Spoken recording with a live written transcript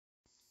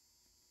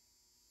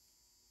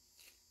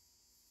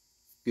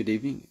Good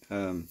evening.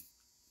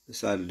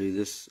 Decided to do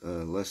this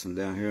lesson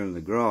down here in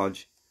the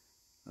garage.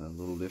 A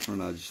little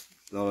different. I just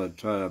thought I'd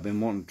try. I've been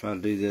wanting to try to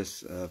do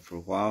this for a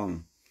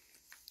while,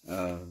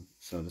 and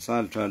so I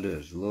decided to try to do it.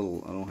 It's a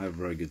little. I don't have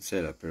a very good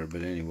setup here,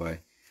 but anyway,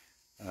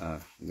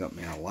 got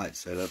me a light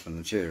set up in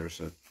the chair,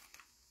 so a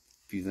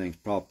few things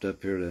propped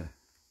up here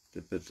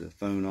to put the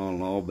phone on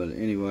and all. But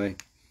anyway,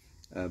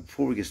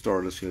 before we get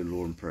started, let's go to the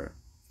Lord in prayer.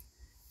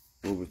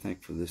 Lord, we thank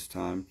you for this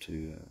time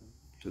to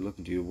look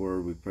into your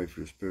word. We pray for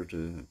your spirit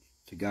to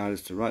guide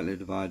us to rightly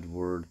divide the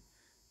word.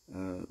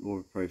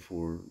 Lord, we pray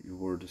for your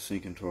word to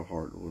sink into our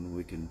heart, Lord, and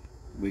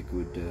we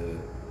could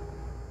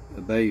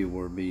obey your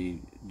word,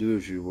 be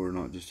doers of your word,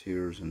 not just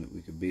hearers, and that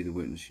we could be the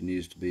witness you need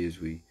us to be as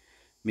we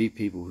meet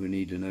people who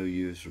need to know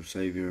you as their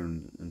Savior,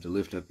 and to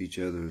lift up each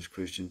other as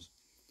Christians.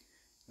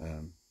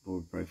 Lord,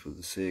 we pray for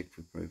the sick.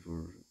 We pray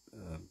for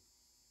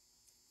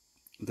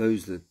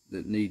those that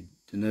need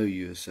to know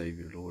you as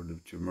Savior, Lord,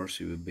 that your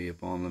mercy would be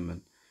upon them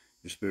and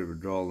your spirit would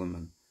draw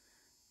them.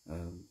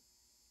 And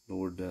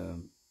Lord,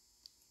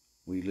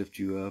 we lift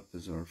you up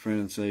as our friend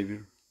and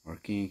Savior, our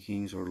King of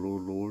Kings, our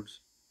Lord of Lords.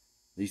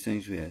 These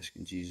things we ask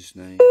in Jesus'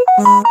 name.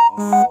 All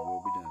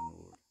will be done,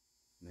 Lord.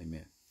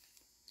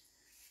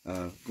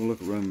 Amen. We'll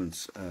look at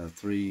Romans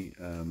 3,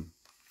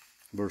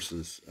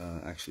 verses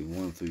actually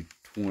 1 through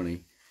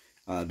 20.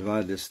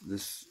 Divide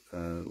this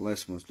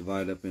lesson was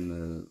divided up in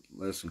the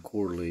lesson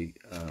quarterly,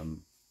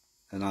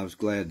 and I was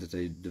glad that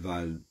they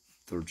divided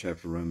the 3rd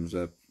chapter of Romans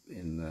up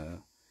in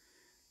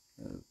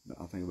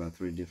I think about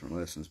 3 different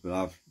lessons, but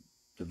I've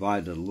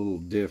divided it a little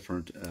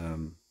different.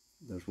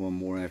 There's one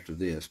more after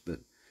this, but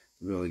it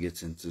really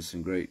gets into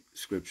some great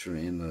scripture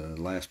in the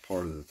last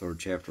part of the 3rd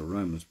chapter of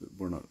Romans, but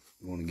we're not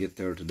going to get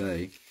there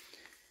today.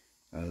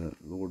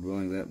 Lord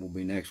willing, that will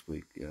be next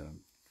week.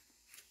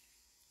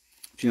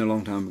 A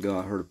long time ago,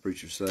 I heard a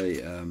preacher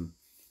say,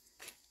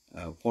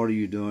 what are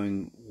you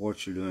doing,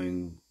 what you're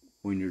doing,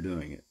 when you're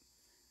doing it?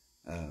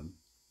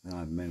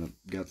 I may not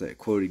got that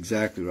quote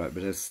exactly right,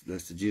 but that's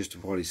the gist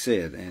of what he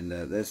said, and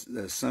that's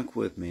sunk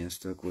with me and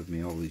stuck with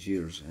me all these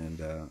years.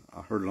 And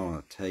I heard it on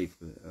a tape.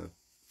 A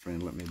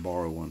friend let me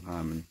borrow one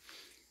time,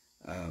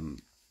 and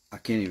I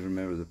can't even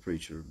remember the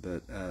preacher.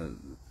 But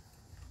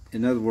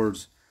in other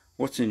words,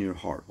 what's in your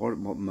heart?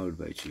 What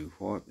motivates you?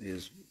 What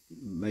is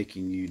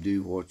making you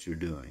do what you're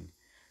doing?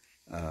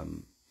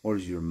 What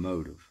is your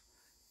motive?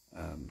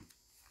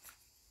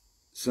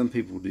 Some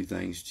people do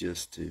things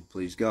just to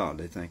please God.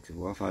 They think that,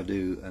 well, if I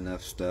do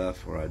enough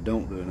stuff, or I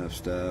don't do enough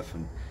stuff,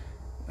 and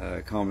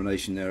a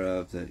combination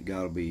thereof, that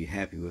God will be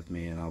happy with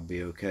me and I'll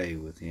be okay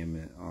with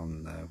Him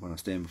on when I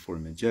stand before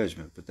Him in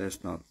judgment. But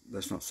that's not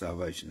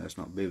salvation. That's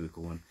not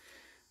biblical.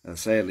 And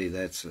sadly,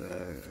 that's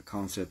a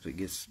concept that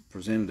gets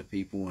presented to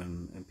people,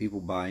 and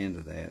people buy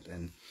into that,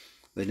 and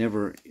they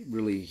never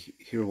really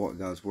hear what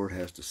God's Word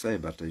has to say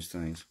about these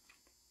things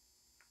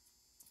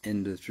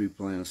and the true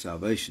plan of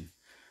salvation.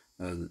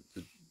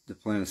 The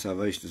plan of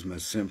salvation is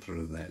much simpler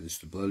than that. It's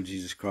the blood of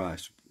Jesus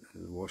Christ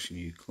washing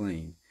you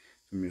clean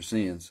from your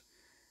sins.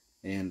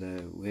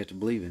 And we have to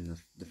believe in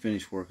the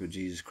finished work of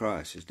Jesus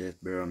Christ, His death,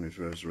 burial, and His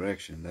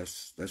resurrection.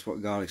 That's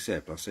what God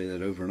accepts. I say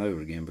that over and over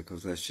again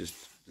because that's just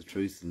the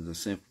truth and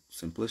the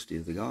simplicity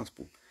of the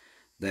gospel.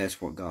 That's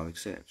what God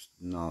accepts,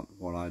 not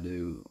what I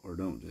do or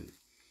don't do.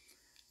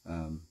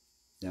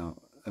 Now,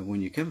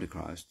 when you come to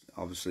Christ,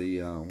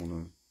 obviously, I want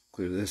to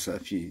clear this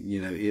up.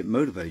 It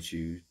motivates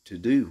you to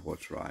do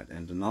what's right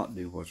and to not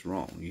do what's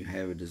wrong. You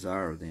have a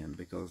desire then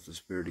because the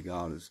Spirit of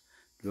God is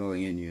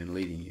dwelling in you and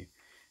leading you,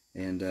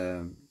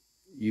 and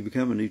you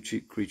become a new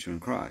creature in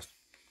Christ.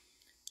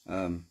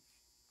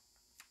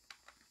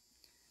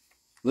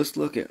 Let's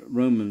look at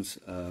Romans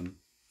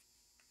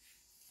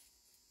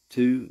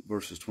 2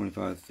 verses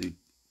 25 through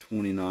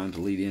 29 to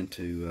lead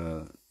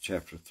into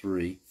chapter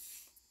 3.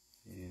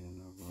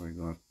 And I've already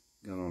got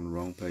on the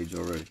wrong page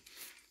already.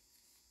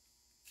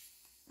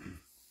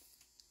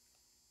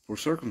 For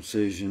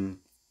circumcision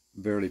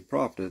verily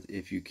profiteth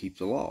if you keep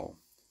the law.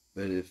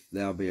 But if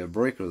thou be a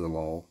breaker of the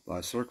law, thy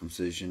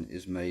circumcision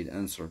is made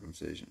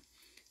uncircumcision.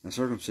 Now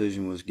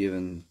circumcision was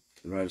given,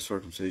 the right of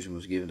circumcision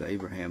was given to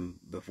Abraham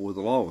before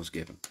the law was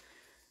given.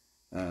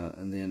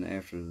 And then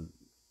after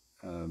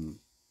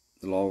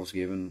the law was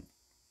given,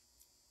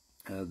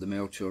 the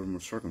male children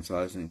were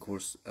circumcised. And of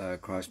course,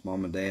 Christ's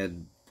mom and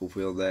dad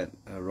fulfilled that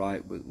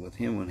right with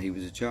him when he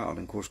was a child.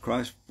 And of course,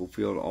 Christ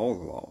fulfilled all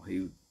the law.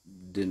 He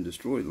didn't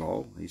destroy the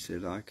law. He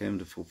said, I came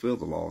to fulfill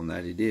the law, and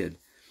that He did.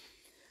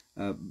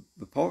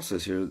 But Paul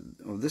says here,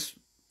 this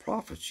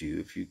profits you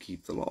if you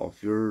keep the law.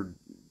 If you're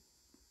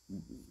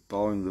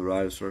following the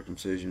rite of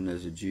circumcision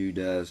as a Jew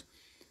does,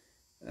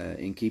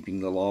 in keeping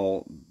the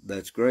law,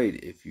 that's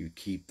great if you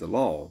keep the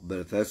law. But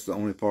if that's the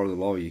only part of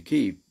the law you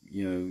keep,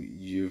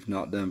 you've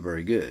not done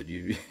very good.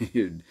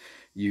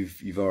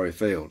 You've already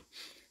failed.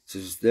 It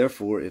says,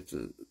 therefore, if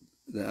the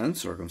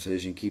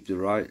uncircumcision keep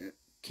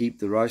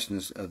the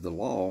righteousness of the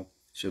law,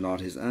 shall not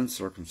his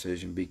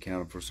uncircumcision be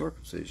counted for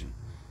circumcision?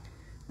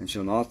 And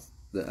shall not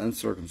the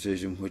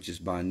uncircumcision which is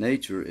by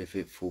nature, if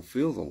it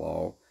fulfill the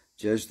law,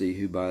 judge thee,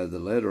 who by the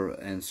letter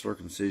and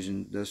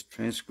circumcision does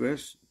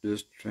transgress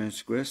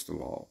the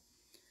law.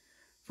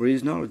 For he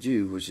is not a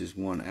Jew which is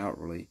one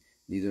outwardly,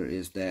 neither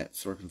is that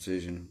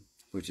circumcision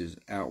which is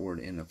outward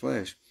in the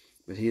flesh,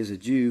 but he is a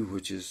Jew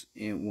which is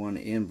one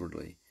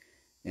inwardly,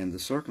 and the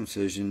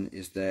circumcision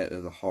is that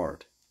of the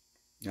heart.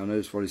 Now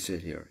notice what he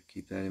said here.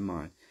 Keep that in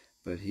mind.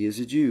 But he is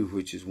a Jew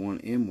which is one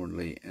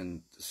inwardly,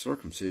 and the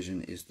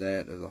circumcision is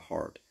that of the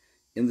heart,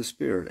 in the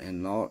spirit,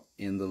 and not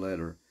in the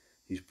letter,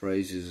 whose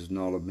praise is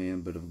not of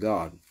men, but of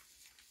God.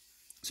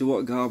 So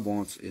what God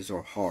wants is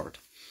our heart.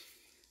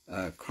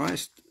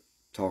 Christ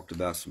talked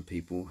about some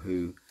people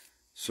who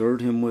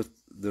served him with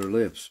their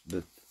lips,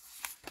 but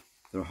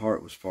their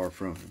heart was far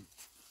from him.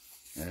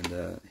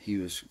 And he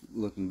was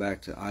looking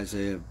back to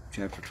Isaiah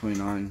chapter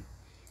 29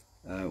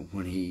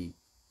 when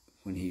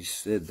he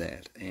said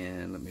that.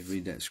 And let me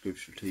read that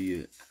scripture to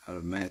you out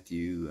of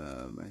Matthew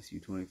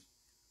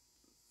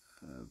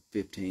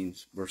 15,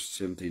 verse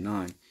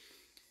 79.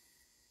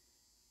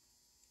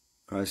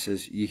 Christ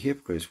says, Ye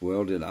hypocrites,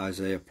 well did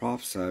Isaiah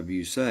prophesy of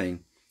you,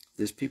 saying,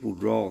 This people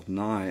draweth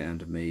nigh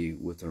unto me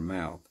with their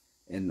mouth,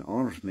 and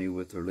honoureth me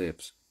with their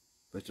lips,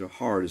 but their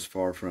heart is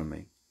far from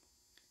me.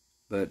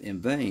 But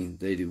in vain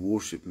they do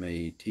worship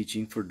me,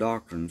 teaching for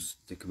doctrines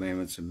the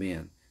commandments of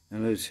men. Now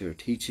notice here,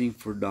 teaching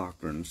for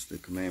doctrines the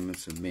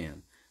commandments of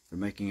men. They're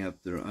making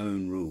up their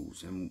own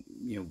rules. And,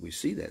 we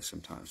see that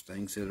sometimes.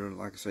 Things that are,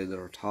 like I say, that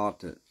are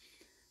taught that,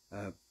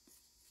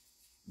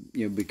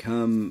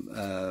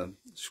 become,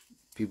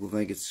 people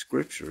think it's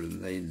scripture,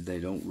 and they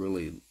don't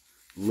really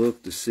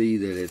look to see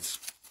that it's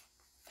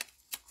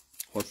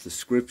what the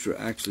scripture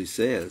actually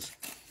says.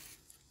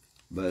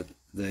 But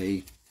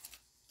they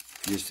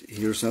just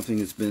hear something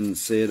that's been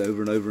said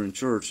over and over in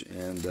church,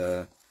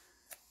 and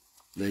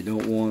they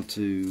don't want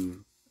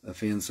to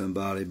offend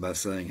somebody by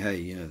saying,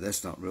 hey,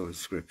 that's not really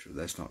scripture,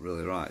 that's not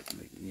really right.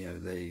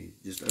 They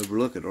just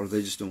overlook it, or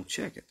they just don't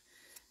check it.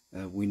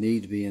 We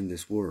need to be in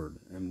this word,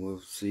 and we'll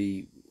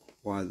see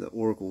why the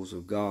oracles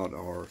of God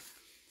are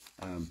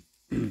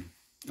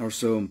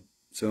so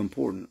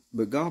important.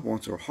 But God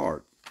wants our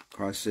heart.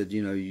 Christ said,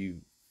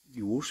 you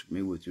worship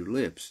me with your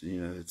lips.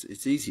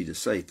 It's easy to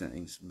say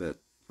things, but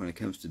when it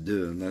comes to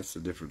doing, that's a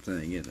different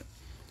thing, isn't it?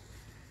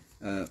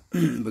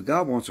 But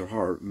God wants our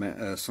heart.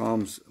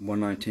 Psalms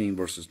 119,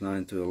 verses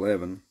 9 through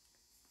 11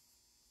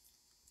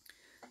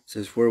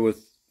 says,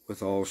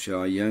 Wherewithal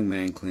shall a young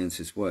man cleanse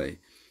his way?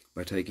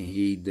 By taking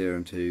heed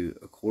thereunto,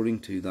 according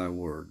to thy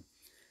word.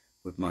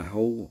 With my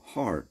whole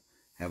heart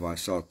have I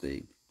sought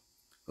thee.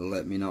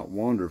 Let me not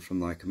wander from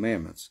thy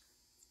commandments.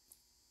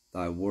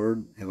 Thy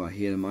word have I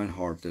hid in mine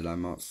heart, that I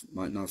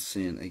might not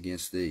sin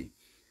against thee.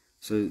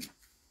 So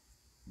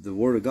the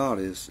word of God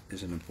is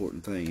an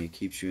important thing. It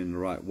keeps you in the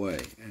right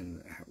way.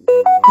 And a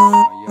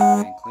young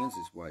man cleanse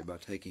his way? By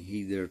taking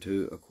heed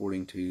thereto,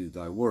 according to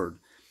thy word.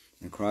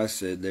 And Christ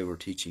said they were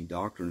teaching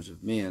doctrines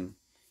of men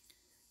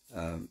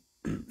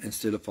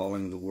instead of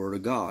following the word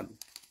of God.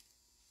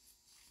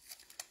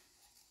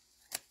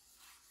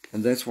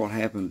 And that's what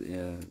happened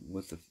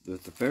with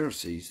the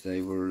Pharisees.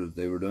 They were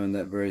doing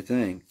that very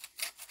thing.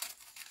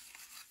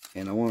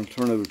 And I want to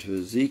turn over to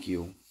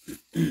Ezekiel.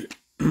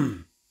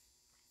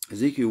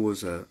 Ezekiel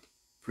was a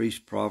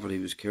priest prophet. He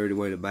was carried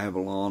away to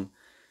Babylon,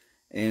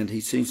 and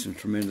he'd seen some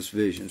tremendous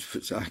visions,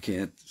 which I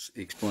can't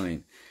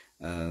explain.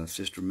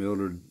 Sister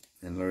Mildred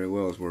and Larry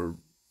Wells were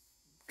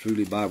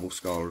truly Bible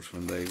scholars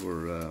when they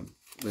were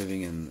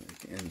living and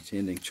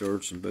attending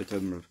church, and both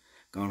of them have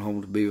gone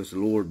home to be with the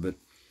Lord. But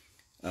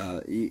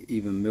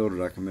even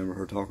Mildred, I can remember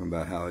her talking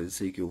about how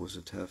Ezekiel was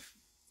a tough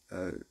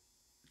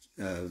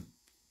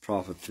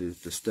prophet to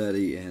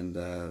study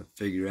and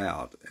figure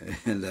out.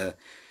 And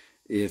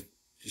if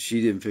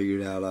she didn't figure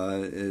it out,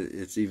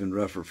 it's even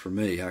rougher for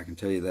me. I can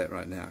tell you that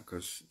right now,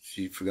 because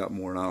she forgot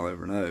more than I'll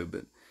ever know.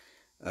 But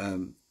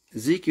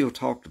Ezekiel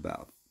talked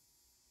about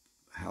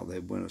how they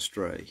went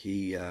astray.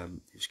 He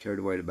was carried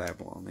away to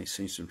Babylon. He's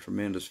seen some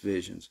tremendous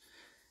visions.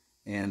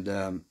 And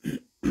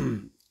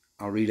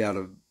I'll read out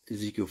of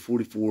Ezekiel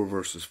 44,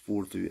 verses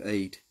 4 through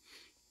 8.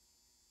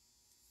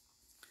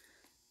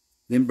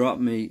 Then brought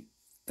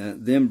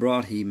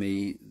he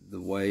me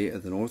the way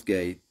of the north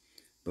gate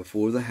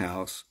before the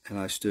house, and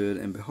I stood,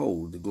 and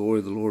behold, the glory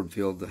of the Lord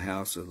filled the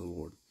house of the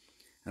Lord.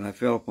 And I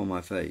fell upon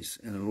my face.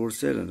 And the Lord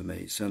said unto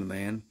me, Son of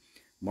man,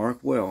 mark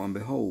well, and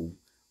behold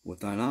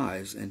with thine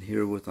eyes, and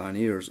hear with thine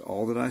ears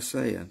all that I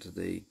say unto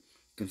thee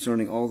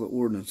concerning all the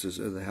ordinances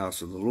of the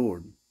house of the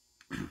Lord,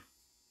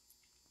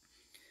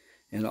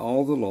 and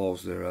all the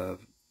laws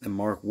thereof, and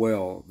mark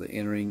well the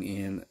entering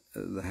in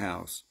the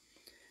house,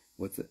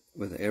 with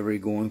every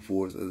going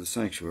forth of the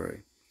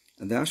sanctuary.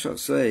 And thou shalt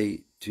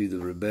say to the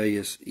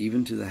rebellious,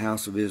 even to the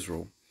house of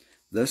Israel,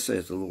 Thus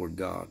saith the Lord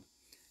God,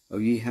 O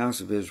ye house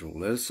of Israel,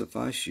 let it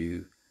suffice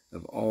you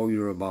of all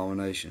your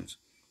abominations,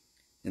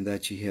 and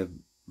that ye have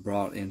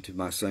brought into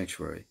my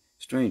sanctuary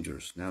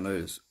strangers. Now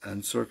notice,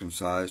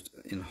 uncircumcised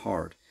in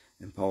heart.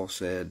 And Paul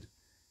said,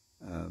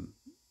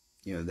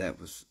 that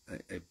was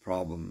a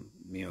problem.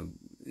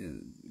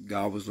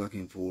 God was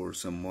looking for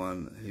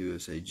someone who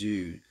is a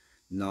Jew,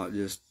 not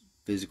just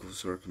physical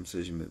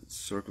circumcision, but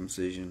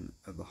circumcision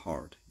of the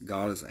heart.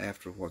 God is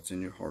after what's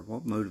in your heart.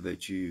 What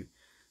motivates you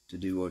to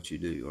do what you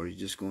do? Or are you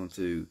just going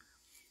through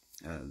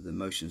the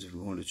motions of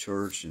going to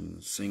church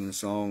and singing a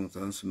song,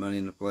 throwing some money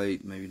in the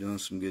plate, maybe doing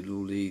some good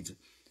little deeds?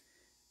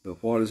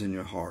 But what is in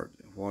your heart?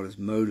 What is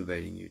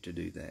motivating you to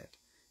do that?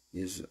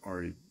 Is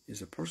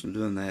a person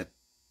doing that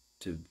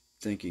to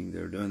thinking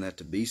they're doing that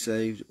to be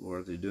saved, or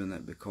are they doing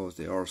that because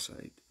they are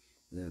saved?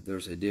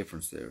 There's a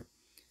difference there.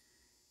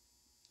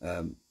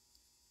 In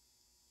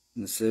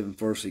the 7th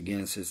verse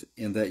again it says,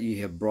 "In that ye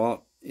have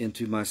brought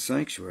into my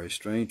sanctuary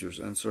strangers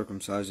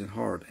uncircumcised in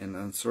heart and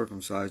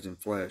uncircumcised in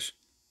flesh,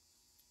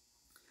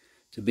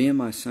 to be in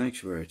my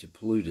sanctuary, to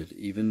pollute it,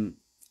 even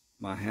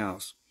my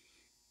house.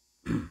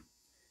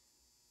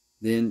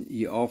 Then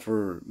ye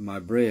offer my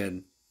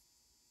bread,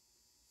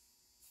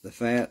 the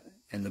fat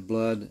and the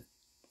blood,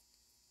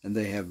 and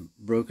they have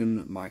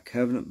broken my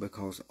covenant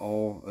because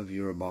all of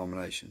your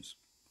abominations.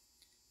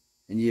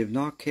 And ye have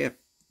not kept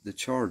the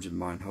charge of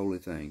mine holy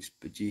things,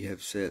 but ye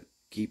have set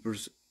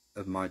keepers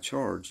of my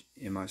charge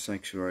in my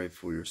sanctuary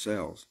for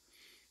yourselves."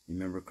 You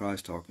remember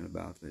Christ talking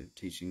about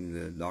teaching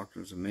the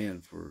doctrines of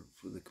men for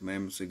the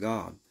commandments of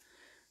God.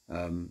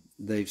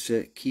 They've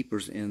set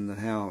keepers in the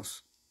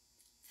house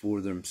for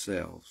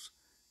themselves.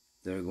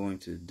 They're going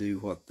to do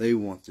what they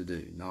want to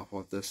do, not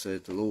what thus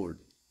saith the Lord.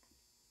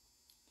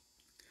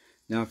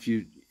 Now, if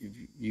you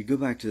go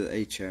back to the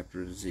 8th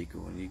chapter of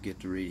Ezekiel and you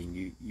get to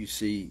reading, you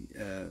see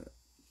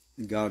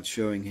God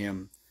showing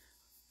him,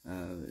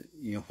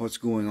 what's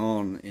going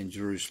on in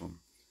Jerusalem.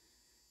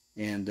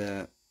 And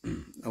a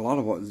lot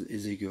of what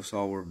Ezekiel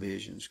saw were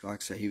visions.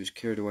 Like I say, he was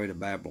carried away to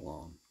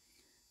Babylon.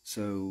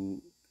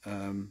 So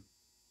a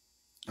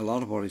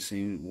lot of what he's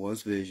seen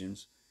was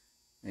visions,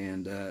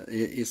 and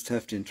it's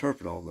tough to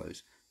interpret all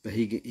those. But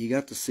he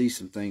got to see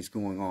some things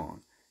going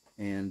on,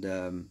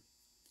 and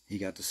he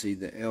got to see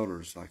the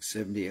elders, like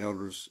 70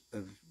 elders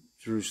of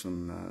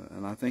Jerusalem,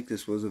 and I think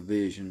this was a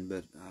vision,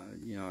 but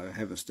I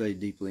haven't studied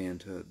deeply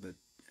into it. But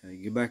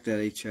get back to that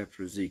 8th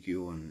chapter of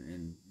Ezekiel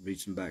and read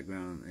some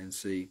background and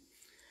see.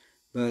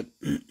 But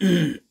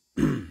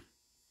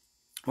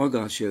what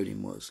God showed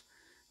him was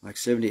like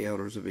 70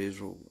 elders of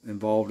Israel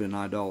involved in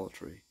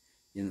idolatry,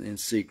 in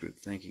secret,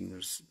 thinking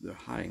they're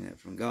hiding that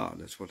from God.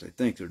 That's what they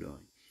think they're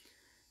doing.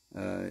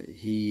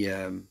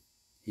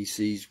 He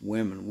sees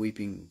women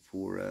weeping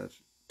for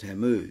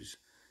Tammuz.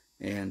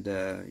 And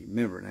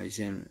remember, now he's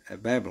in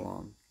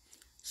Babylon.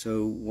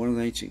 So one of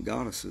the ancient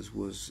goddesses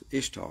was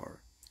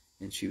Ishtar,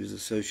 and she was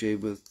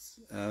associated with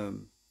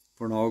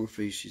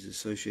pornography. She's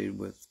associated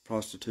with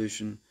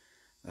prostitution.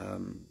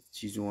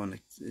 She's the one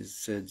that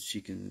said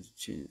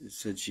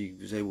she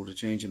was able to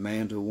change a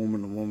man to a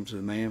woman to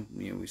a man.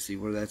 We see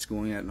where that's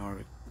going at in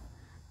our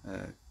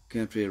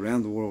country,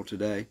 around the world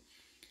today.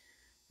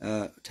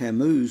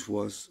 Tammuz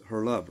was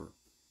her lover.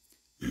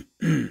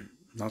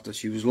 Not that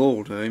she was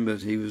loyal to him,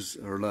 but he was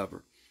her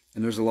lover.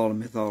 And there's a lot of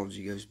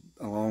mythology goes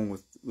along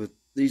with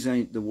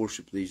the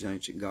worship of these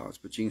ancient gods.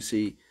 But you can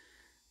see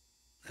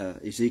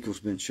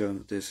Ezekiel's been shown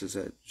that this is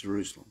at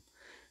Jerusalem.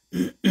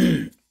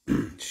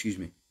 Excuse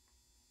me.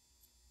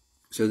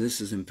 So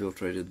this is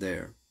infiltrated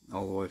there,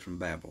 all the way from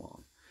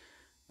Babylon.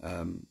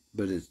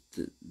 But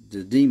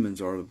the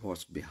demons are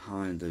what's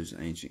behind those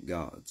ancient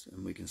gods.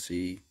 And we can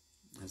see,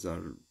 as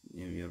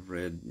you've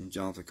read in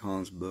Jonathan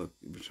Cahn's book,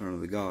 Return of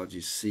the Gods,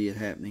 you see it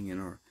happening in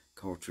our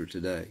culture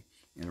today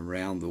and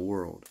around the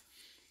world.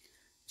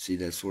 See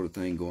that sort of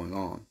thing going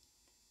on.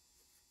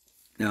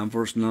 Now in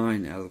verse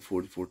 9 out of the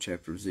 44th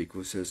chapter of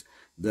Ezekiel, it says,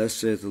 "Thus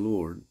saith the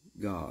Lord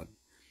God,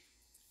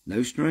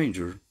 no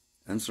stranger,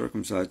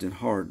 uncircumcised in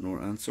heart,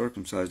 nor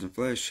uncircumcised in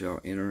flesh, shall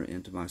enter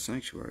into my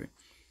sanctuary,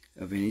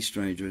 of any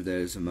stranger that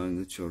is among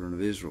the children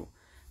of Israel."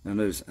 Now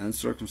notice,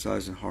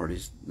 uncircumcised in heart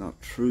is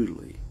not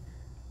truly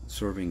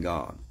serving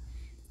God.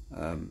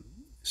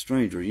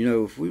 Stranger,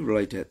 if we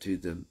relate that to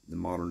the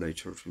modern day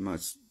church, we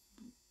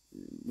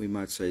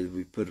might say that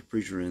we put a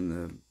preacher in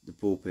the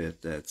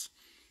pulpit that's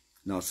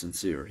not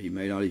sincere. He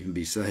may not even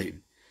be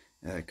saved.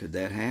 Could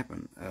that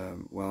happen?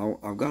 Well,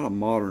 I've got a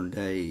modern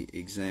day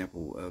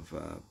example of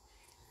a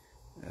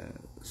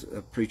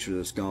preacher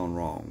that's gone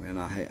wrong, and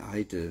I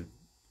hate to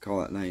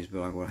call out names,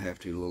 but I'm going to have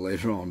to a little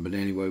later on. But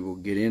anyway, we'll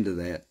get into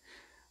that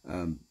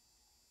a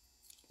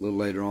little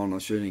later on. I'll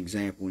show you an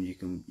example, and you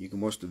can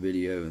watch the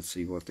video and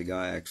see what the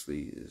guy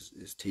actually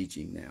is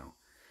teaching now.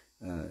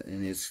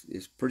 And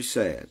it's pretty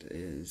sad.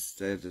 It's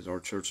sad that our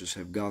churches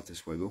have got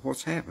this way. But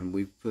what's happened?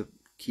 We've put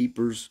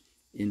keepers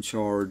in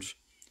charge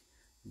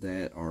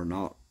that are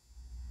not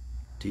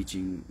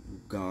teaching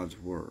God's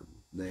word.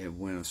 They have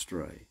went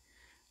astray.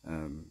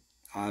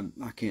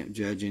 I can't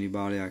judge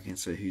anybody. I can't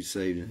say who's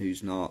saved and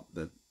who's not,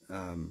 but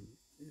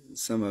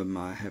some of them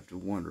I have to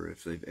wonder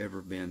if they've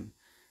ever been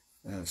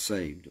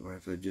saved, or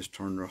if they've just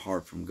turned their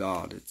heart from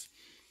God. It's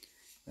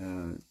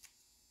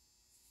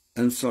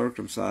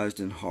uncircumcised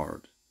in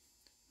heart,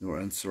 nor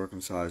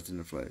uncircumcised in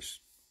the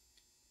flesh.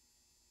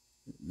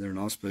 They're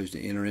not supposed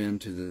to enter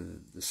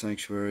into the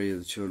sanctuary of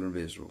the children of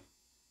Israel.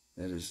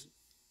 That is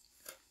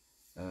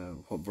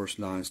what verse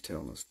 9 is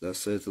telling us. Thus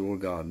saith the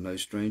Lord God, no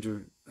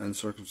stranger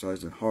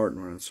uncircumcised in heart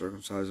nor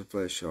uncircumcised in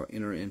flesh shall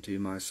enter into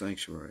my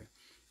sanctuary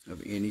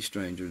of any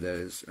stranger that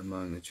is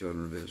among the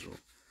children of Israel.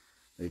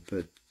 They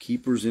put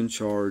keepers in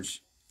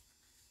charge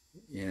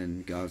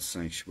in God's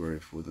sanctuary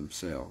for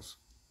themselves.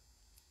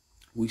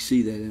 We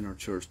see that in our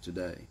church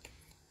today.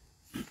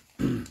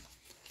 2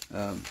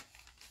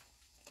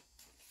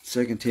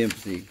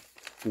 Timothy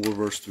 4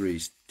 verse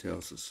 3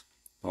 tells us,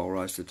 Paul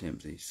writes to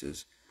Timothy, he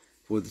says,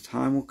 for the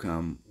time will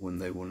come when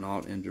they will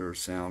not endure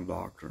sound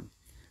doctrine,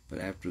 but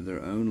after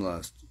their own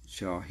lust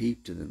shall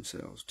heap to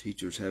themselves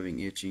teachers having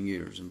itching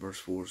ears. And verse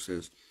 4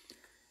 says,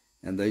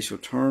 and they shall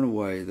turn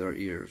away their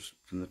ears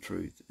from the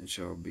truth, and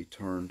shall be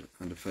turned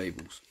unto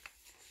fables.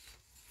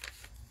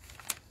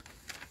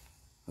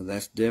 Well,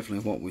 that's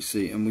definitely what we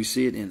see, and we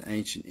see it in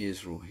ancient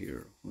Israel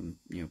here. When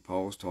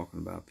Paul was talking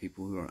about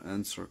people who are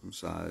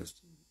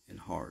uncircumcised in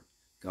heart,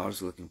 God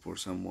is looking for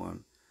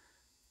someone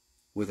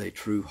with a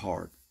true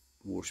heart,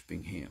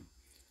 worshiping Him.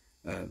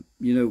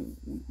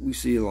 We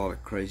see a lot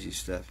of crazy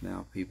stuff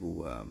now.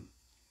 People,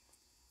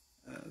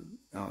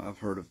 I've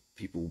heard of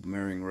people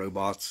marrying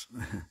robots.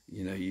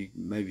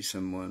 Maybe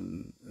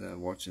someone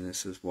watching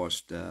this has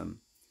watched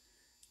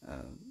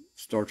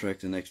Star Trek: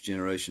 The Next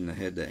Generation. That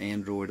had the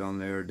android on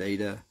there,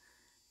 Data,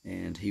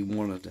 and he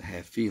wanted to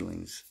have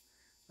feelings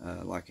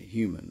like a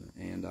human.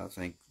 And I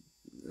think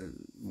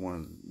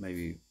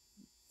maybe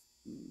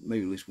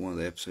at least one of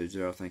the episodes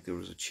there, I think there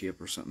was a chip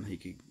or something he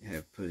could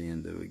have put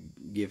in that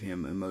would give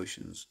him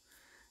emotions.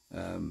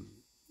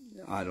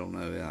 I don't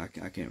know. I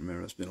can't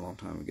remember. It's been a long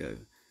time ago.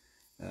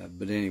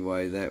 But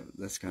anyway,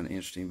 that's kind of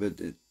interesting. But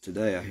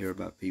today I hear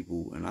about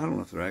people, and I don't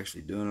know if they're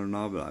actually doing it or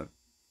not, but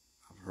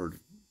I've heard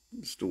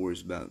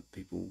stories about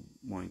people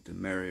wanting to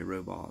marry a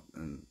robot,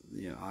 and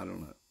I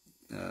don't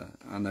know.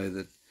 I know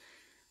that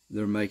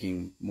they're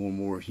making more and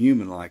more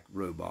human-like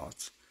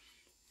robots.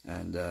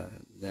 And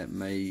that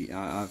may,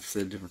 I've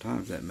said different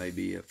times, that may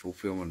be a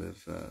fulfillment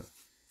of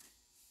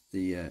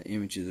the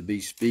image of the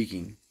beast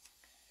speaking.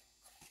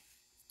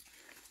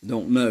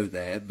 Don't know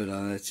that, but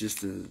that's just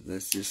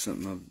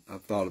something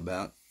I've thought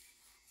about.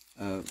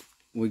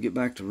 We get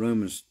back to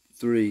Romans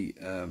 3,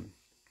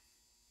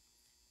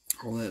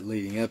 all that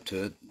leading up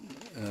to it.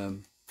 I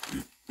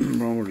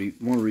want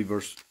to read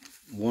verse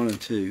 1 and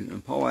 2,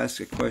 and Paul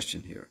asks a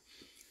question here.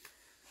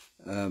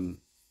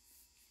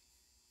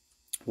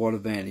 What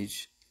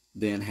advantage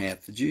then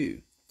hath the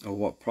Jew, or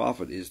what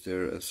profit is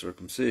there of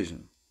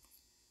circumcision?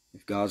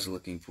 If God's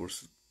looking for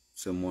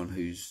someone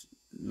who's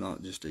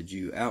not just a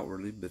Jew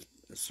outwardly, but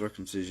a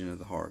circumcision of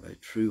the heart, a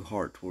true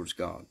heart towards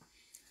God.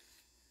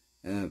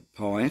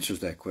 Paul answers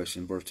that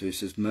question in verse 2. He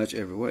says, much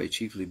every way,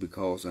 chiefly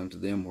because unto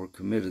them were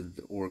committed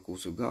the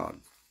oracles of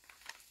God.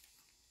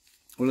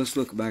 Well, let's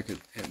look back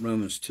at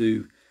Romans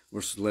 2,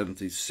 verses 11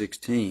 through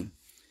 16.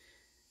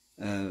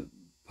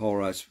 Paul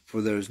writes,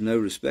 for there is no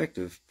respect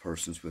of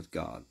persons with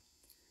God.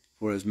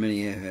 For as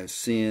many as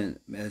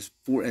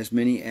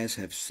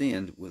have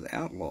sinned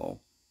without law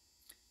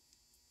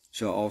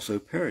shall also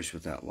perish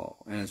without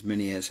law, and as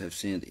many as have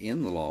sinned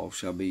in the law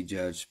shall be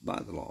judged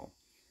by the law.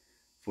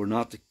 For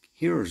not the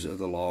hearers of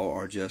the law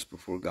are just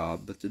before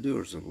God, but the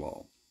doers of the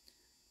law.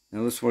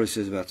 Now that's what he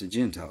says about the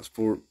Gentiles.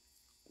 For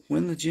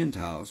when the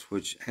Gentiles,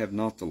 which have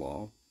not the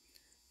law,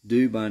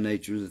 do by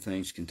nature the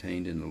things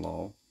contained in the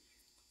law,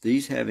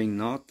 these having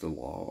not the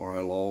law are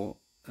a law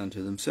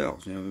unto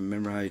themselves.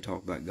 Remember how he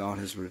talked about God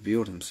has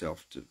revealed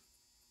himself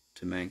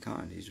to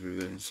mankind. He's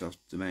revealed himself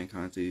to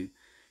mankind through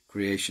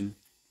creation.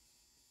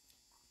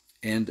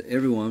 And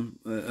everyone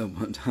at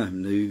one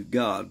time knew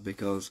God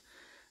because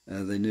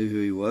they knew who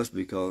he was,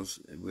 because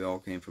we all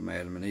came from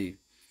Adam and Eve.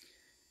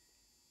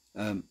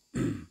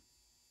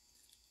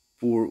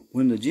 For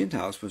when the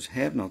Gentiles, which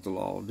have not the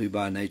law, do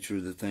by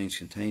nature the things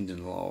contained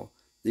in the law,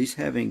 these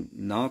having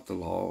not the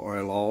law are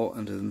a law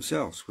unto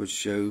themselves, which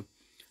show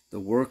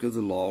the work of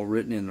the law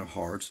written in their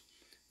hearts,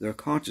 their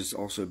conscience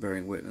also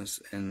bearing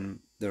witness, and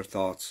their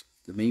thoughts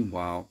the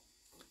meanwhile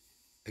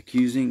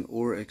accusing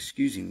or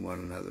excusing one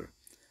another,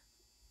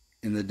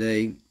 in the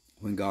day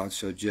when God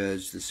shall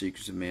judge the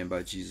secrets of man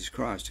by Jesus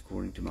Christ,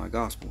 according to my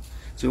gospel.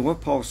 So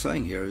what Paul's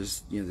saying here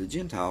is, the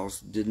Gentiles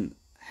didn't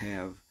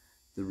have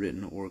the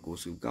written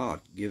oracles of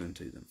God given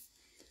to them.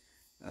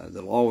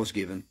 The law was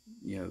given,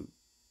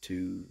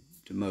 to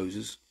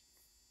Moses.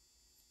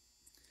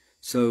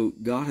 So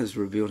God has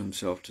revealed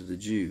himself to the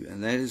Jew,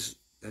 and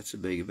that's a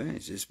big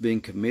advantage. It's been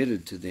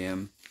committed to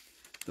them,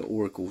 the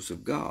oracles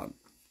of God.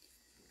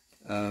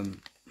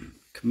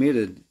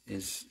 Committed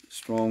is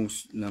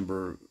Strong's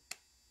number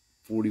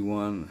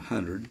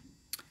 4100,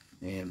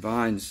 and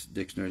Vine's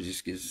dictionary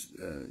just gives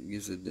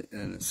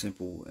a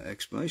simple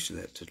explanation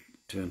of that,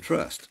 to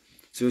entrust.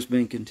 So it's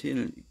been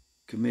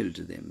committed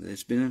to them.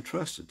 It's been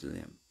entrusted to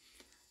them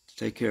to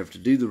take care of, to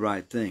do the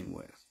right thing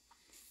with.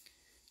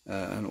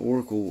 An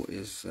oracle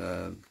is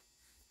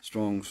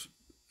Strong's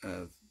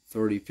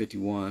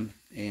 3051,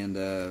 and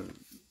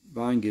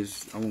Vine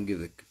gives, I won't give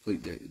the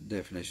complete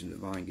definition that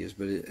Vine gives,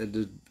 but a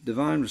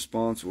divine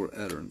response or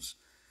utterance,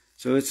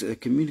 So it's a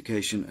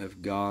communication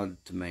of God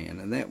to man.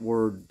 And that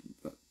word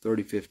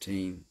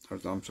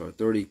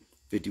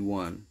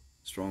 3051,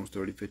 Strong's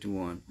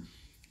 3051,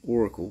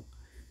 oracle,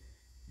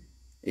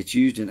 it's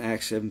used in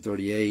Acts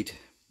 7:38,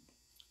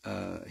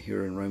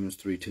 here in Romans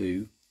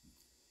 3:2,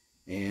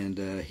 and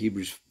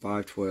Hebrews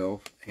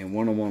 5:12. And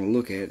one I want to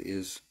look at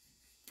is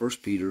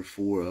 1 Peter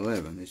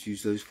 4:11. It's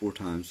used those 4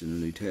 times in the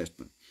New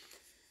Testament.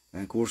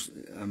 And of course,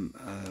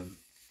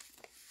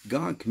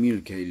 God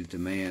communicated to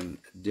man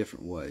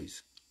different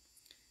ways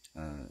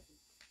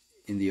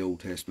in the Old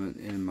Testament.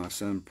 And my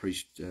son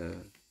preached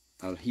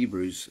out of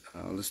Hebrews.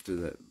 I listened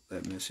to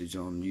that message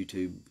on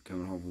YouTube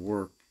coming home from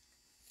work.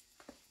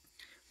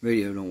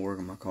 Radio don't work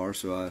in my car,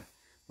 so a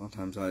lot of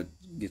times I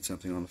get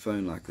something on the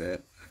phone like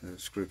that,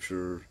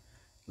 scripture,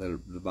 let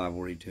the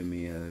Bible read to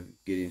me,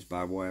 Gideon's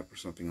Bible app or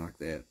something like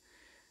that.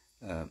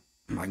 I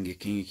can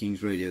get King of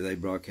Kings Radio. They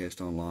broadcast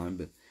online,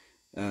 but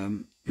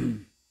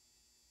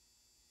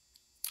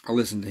I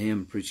listened to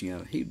him preaching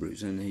out of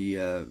Hebrews, and he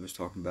was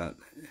talking about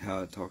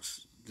how it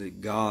talks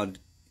that God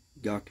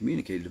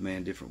communicated to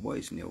man different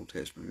ways in the Old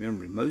Testament.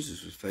 Remember,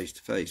 Moses was face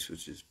to face,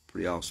 which is a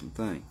pretty awesome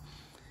thing.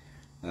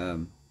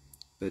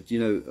 But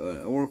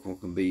an oracle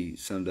can be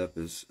summed up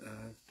as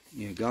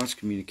God's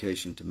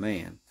communication to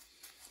man,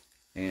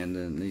 and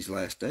in these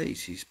last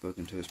days, He's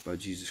spoken to us by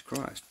Jesus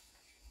Christ.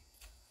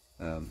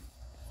 I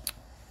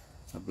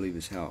believe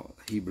is how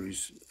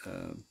Hebrews.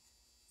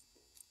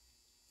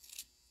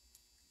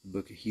 The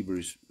book of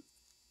Hebrews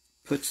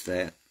puts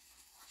that.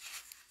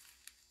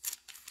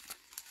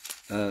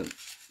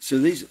 So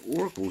these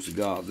oracles of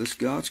God, this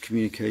God's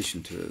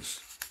communication to us,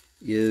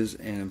 is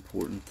an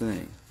important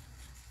thing.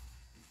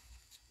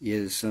 It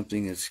is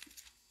something that's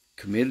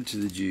committed to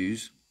the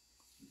Jews,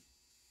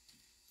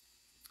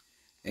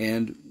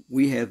 and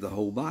we have the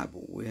whole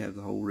Bible. We have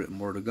the whole written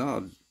Word of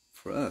God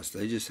for us.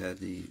 They just had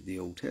the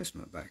Old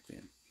Testament back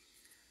then.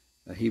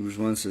 Hebrews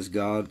 1 says,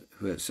 God,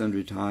 who at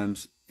sundry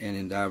times and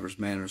in divers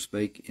manners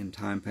spake in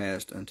time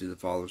past unto the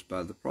fathers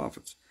by the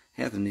prophets,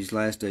 hath in these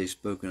last days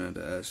spoken unto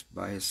us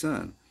by His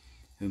Son,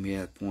 whom He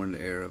hath appointed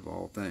heir of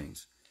all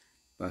things,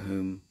 by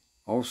whom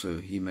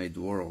also He made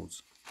the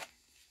worlds.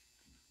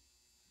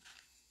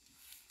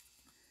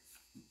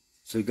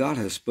 So God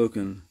has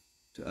spoken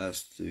to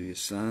us through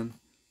His Son.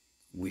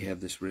 We have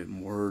this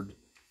written Word.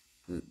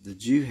 The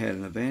Jew had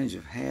an advantage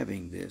of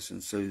having this,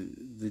 and so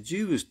the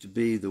Jew is to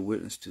be the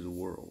witness to the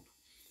world.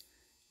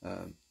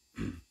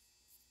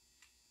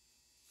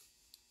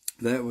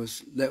 That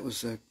was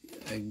a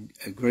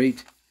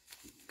great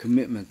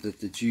commitment that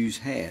the Jews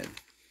had.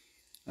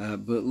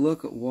 But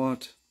look at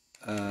what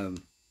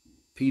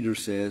Peter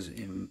says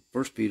in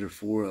 1 Peter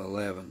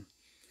 4:11. It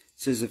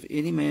says, if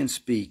any man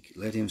speak,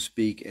 let him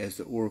speak as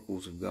the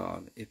oracles of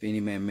God. If any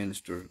man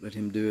minister, let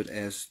him do it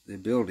as the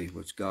ability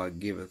which God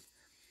giveth,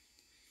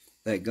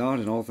 that God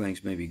in all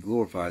things may be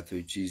glorified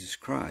through Jesus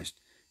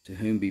Christ, to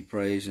whom be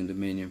praise and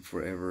dominion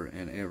forever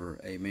and ever.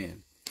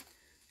 Amen.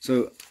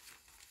 So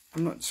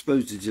I'm not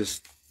supposed to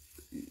just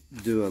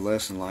do a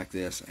lesson like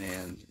this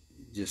and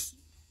just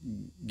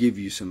give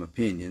you some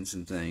opinions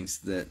and things.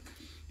 That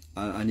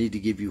I need to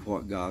give you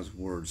what God's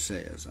Word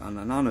says. And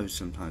I know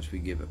sometimes we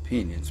give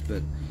opinions,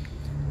 but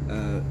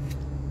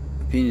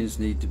opinions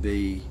need to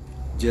be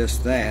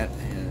just that,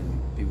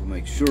 and people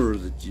make sure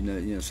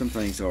that some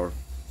things are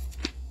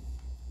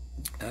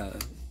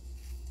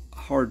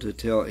hard to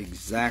tell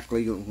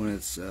exactly when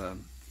it's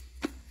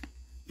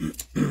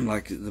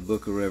like the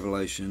book of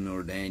Revelation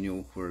or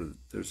Daniel, where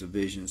there's a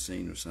vision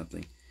scene or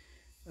something,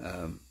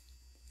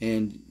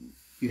 and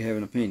you have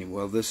an opinion.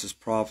 Well, this is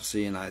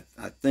prophecy, and I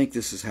think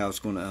this is how it's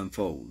going to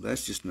unfold.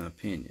 That's just an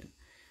opinion.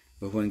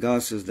 But when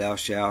God says thou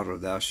shalt or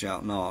thou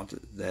shalt not,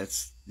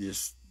 that's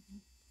just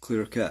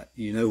clear cut.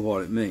 You know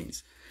what it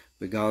means.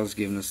 But God has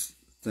given us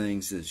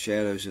things, that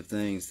shadows of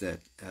things that,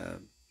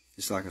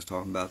 just like I was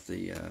talking about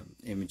the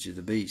image of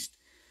the beast.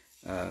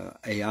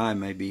 AI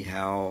may be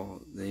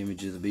how the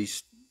image of the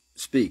beast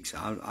speaks.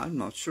 I'm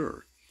not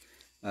sure.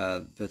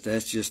 But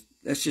that's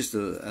just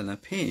an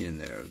opinion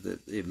there,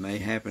 that it may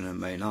happen and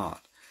may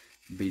not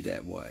be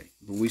that way.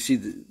 But we see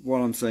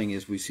what I'm saying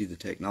is we see the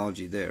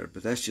technology there,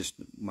 but that's just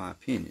my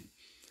opinion.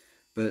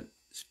 But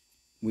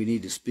we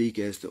need to speak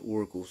as the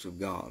oracles of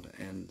God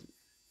and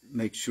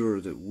make sure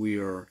that we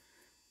are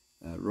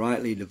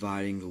rightly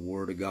dividing the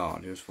Word of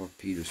God. Here's what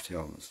Peter's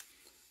telling us.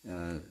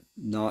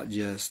 Not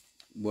just,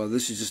 well,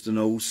 this is just an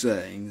old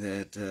saying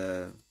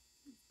that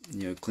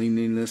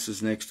cleanliness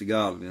is next to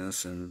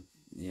godliness, and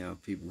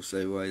people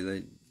say,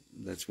 well,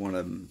 that's one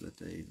of them that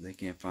they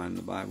can't find in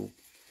the Bible.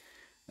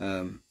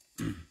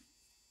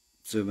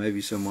 So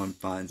maybe someone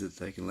finds it,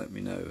 they can let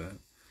me know.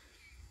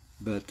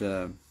 But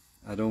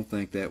I don't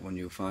think that one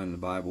you'll find in the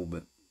Bible.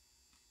 But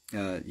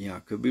I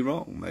could be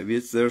wrong. Maybe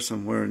it's there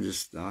somewhere, and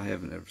just I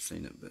haven't ever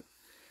seen it. But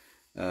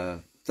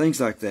things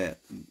like that.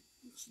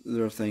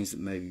 There are things that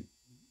maybe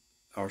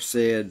are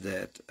said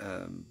that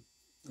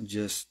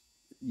just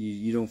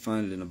you don't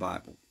find it in the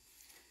Bible.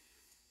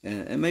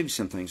 And maybe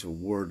some things are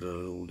worded a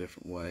little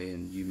different way,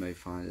 and you may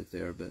find it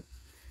there. But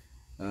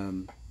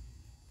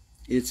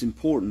it's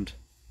important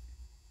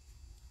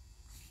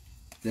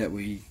that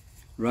we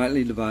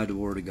rightly divide the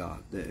word of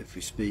God. That if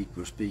we speak,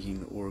 we're speaking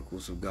the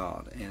oracles of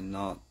God, and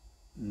not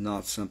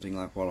something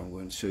like what I'm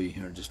going to show you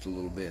here in just a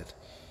little bit.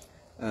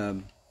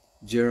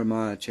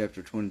 Jeremiah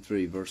chapter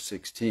 23, verse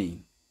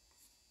 16.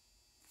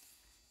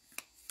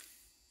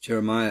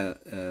 Jeremiah,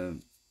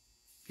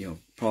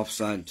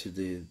 prophesied to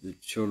the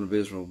children of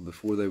Israel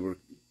before they were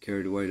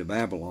carried away to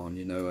Babylon,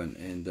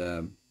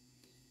 and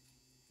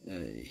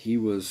he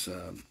was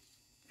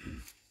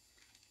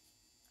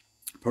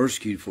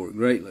persecuted for it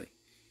greatly.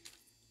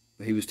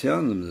 But he was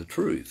telling them the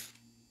truth.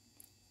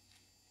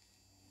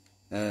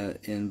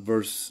 In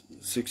verse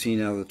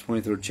 16 out of the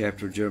 23rd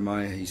chapter of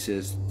Jeremiah, he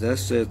says,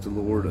 "Thus saith the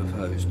Lord of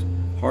hosts,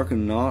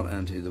 hearken not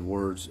unto the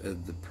words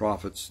of the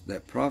prophets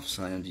that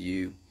prophesy unto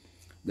you.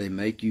 They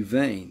make you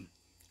vain.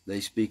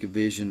 They speak a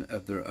vision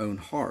of their own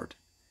heart,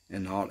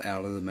 and not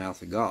out of the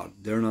mouth of God."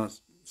 They're not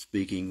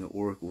speaking the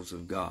oracles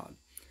of God.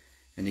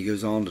 And he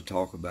goes on to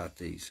talk about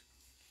these.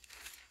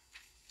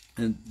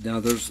 And now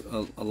there's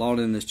a lot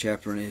in this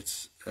chapter, and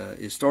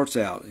it starts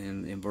out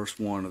in verse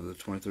 1 of the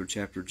 23rd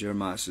chapter of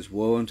Jeremiah. It says,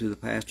 "Woe unto the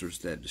pastors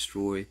that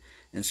destroy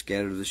and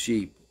scatter the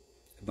sheep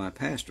of my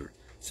pastor,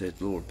 saith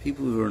the Lord."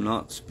 People who are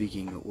not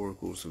speaking the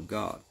oracles of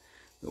God.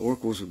 The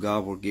oracles of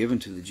God were given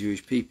to the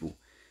Jewish people.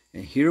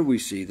 And here we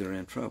see they're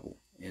in trouble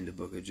in the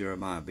book of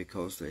Jeremiah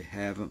because they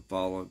haven't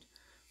followed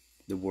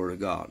the word of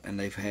God. And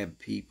they've had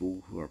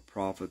people who are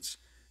prophets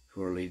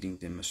who are leading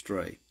them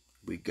astray.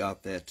 We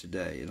got that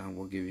today, and I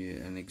will give you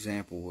an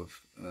example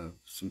of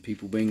some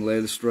people being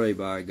led astray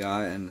by a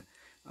guy. And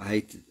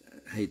I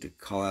hate to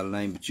call out a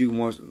name, but you can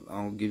watch.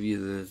 I'll give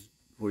you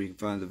where you can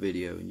find the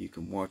video, and you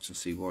can watch and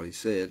see what he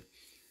said.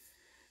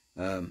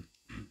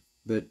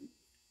 But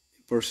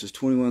verses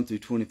 21 through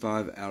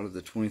 25 out of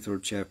the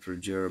 23rd chapter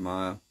of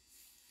Jeremiah,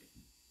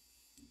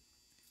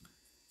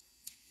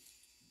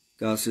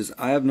 God says,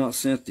 "I have not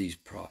sent these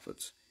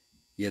prophets,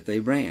 yet they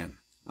ran.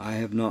 I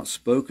have not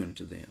spoken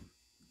to them,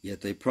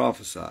 yet they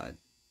prophesied."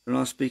 They're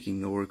not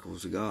speaking the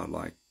oracles of God,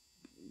 like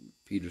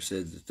Peter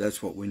said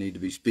that's what we need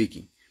to be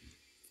speaking.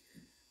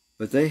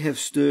 "But they have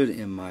stood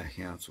in my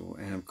counsel,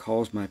 and have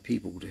caused my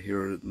people to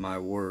hear my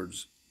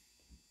words.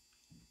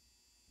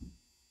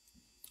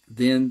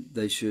 Then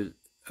they should,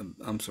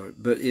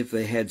 but if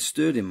they had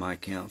stood in my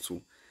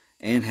counsel,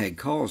 and had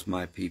caused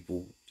my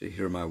people to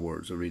hear my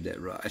words," I'll read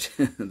that right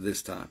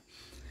this time,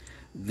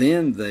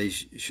 "then they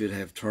should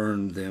have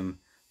turned them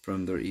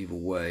from their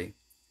evil way,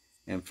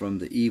 and from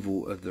the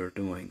evil of their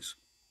doings.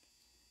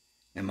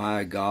 Am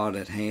I a God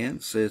at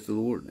hand, saith the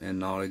Lord, and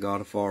not a God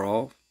afar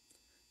off?"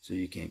 So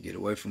you can't get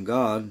away from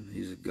God.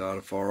 He's a God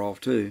afar off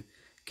too.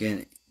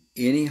 "Can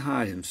any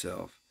hide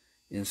himself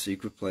in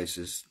secret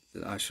places,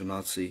 that I shall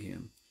not see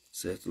him,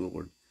 saith the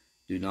Lord?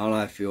 Do not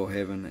I fill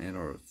heaven and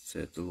earth,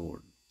 saith the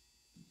Lord?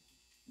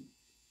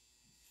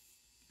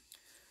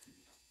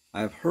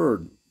 I have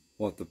heard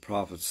what the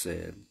prophets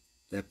said,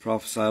 that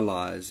prophesy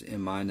lies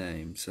in my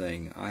name,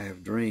 saying, I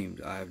have dreamed,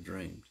 I have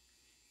dreamed."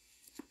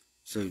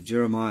 So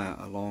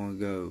Jeremiah, long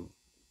ago,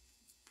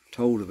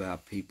 told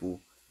about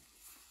people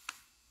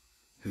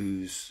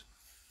whose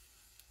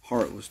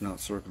heart was not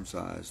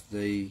circumcised.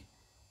 They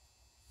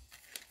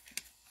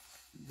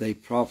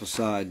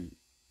prophesied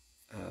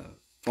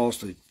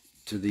falsely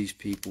to these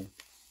people.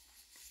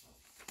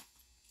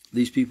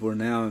 These people are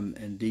now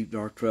in deep,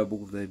 dark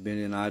trouble. They've been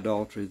in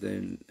idolatry,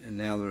 and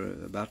now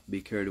they're about to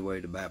be carried away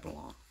to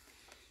Babylon.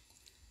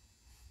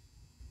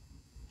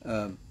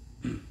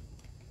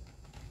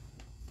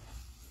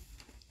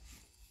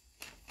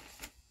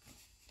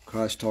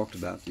 Christ talked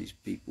about these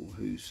people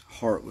whose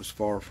heart was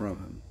far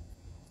from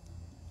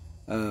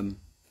him.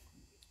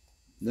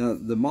 Now,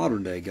 the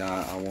modern day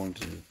guy I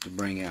wanted to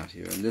bring out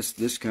here, and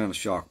this kind of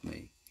shocked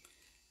me.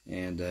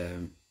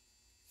 And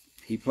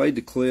he played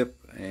the clip,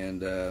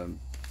 and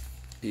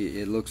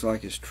it looks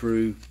like it's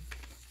true.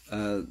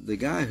 The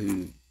guy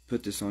who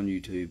put this on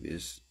YouTube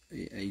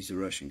he's a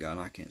Russian guy,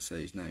 and I can't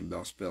say his name, but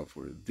I'll spell it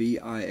for you.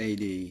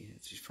 V-I-A-D,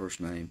 it's his first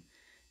name,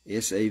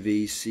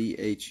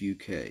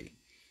 S-A-V-C-H-U-K.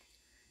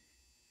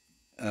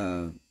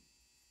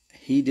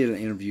 He did an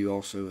interview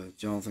also with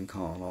Jonathan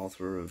Cahn,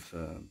 author of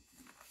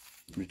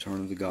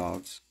Return of the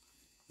Gods,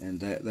 and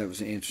that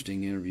was an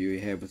interesting interview he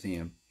had with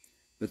him.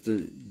 But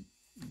the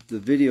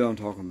video I'm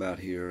talking about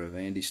here of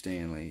Andy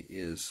Stanley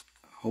is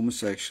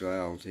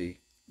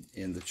homosexuality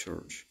in the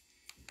church.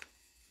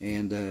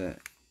 And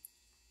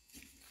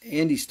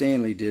Andy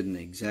Stanley didn't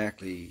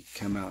exactly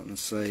come out and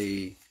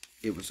say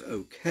it was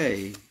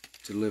okay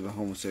to live a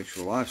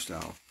homosexual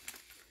lifestyle,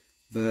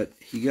 but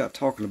he got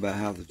talking about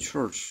how the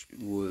church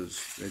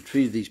they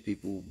treated these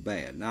people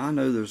bad. Now, I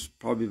know there's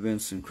probably been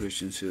some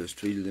Christians who has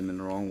treated them in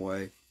the wrong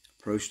way,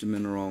 approached them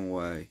in the wrong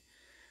way.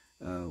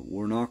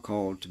 We're not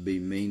called to be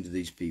mean to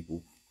these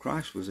people.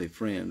 Christ was a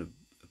friend of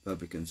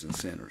publicans and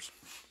sinners,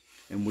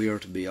 and we are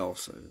to be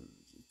also.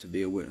 To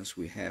be a witness,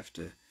 we have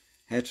to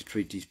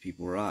treat these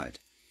people right.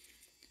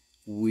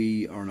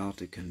 We are not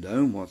to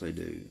condone what they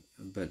do,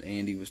 but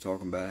Andy was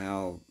talking about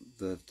how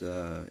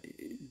that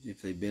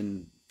if they've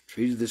been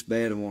treated this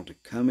bad and want to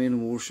come in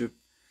and worship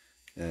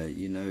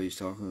You know, he's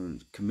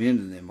talking,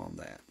 commending them on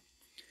that.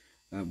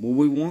 Well,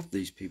 we want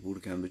these people to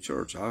come to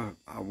church. I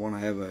want to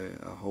have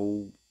a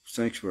whole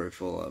sanctuary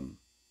full of them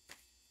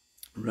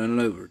running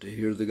over to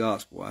hear the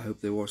gospel. I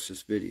hope they watch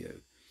this video.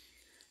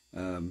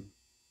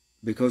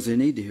 Because they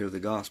need to hear the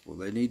gospel.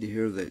 They need to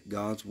hear that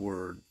God's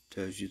word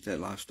tells you that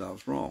lifestyle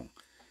is wrong.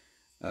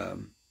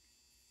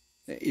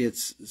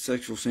 It's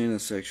sexual sin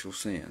is sexual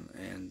sin,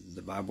 and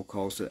the Bible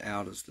calls it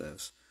out as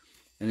this.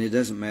 And it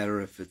doesn't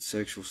matter if it's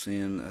sexual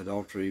sin,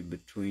 adultery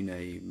between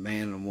a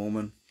man and a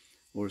woman,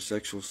 or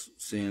sexual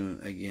sin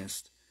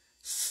against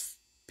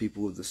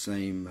people of the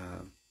same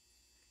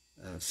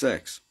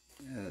sex.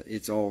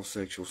 It's all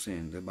sexual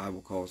sin. The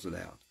Bible calls it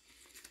out.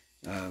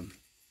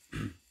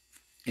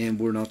 And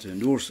we're not to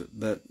endorse it,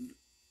 but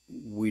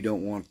we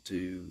don't want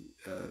to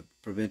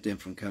prevent them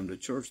from coming to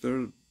church.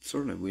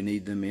 Certainly we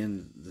need them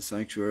in the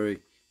sanctuary,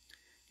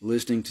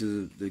 listening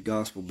to the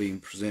gospel being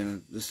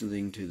presented,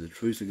 listening to the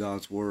truth of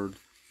God's word.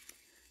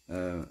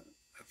 A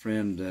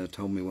friend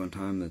told me one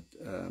time that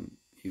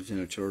he was in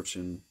a church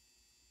and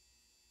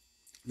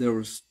there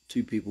was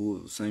two people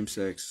of the same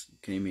sex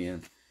came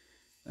in,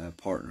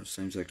 partners,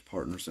 same-sex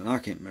partners, and I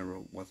can't remember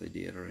what they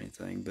did or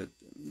anything, but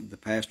the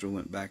pastor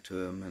went back to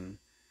them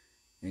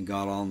and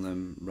got on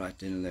them right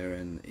then and there,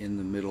 and in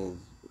the middle,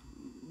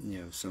 you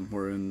know,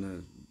 somewhere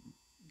in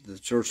the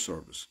church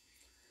service.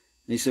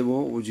 And he said,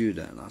 well, what would you have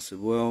done? I said,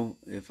 well,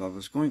 if I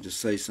was going to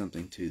say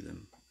something to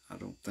them, I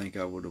don't think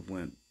I would have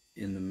went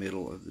in the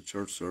middle of the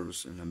church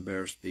service and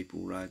embarrassed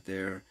people right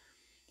there.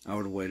 I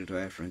would have waited till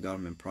after and got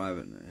them in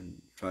private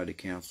and tried to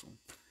counsel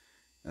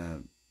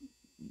them.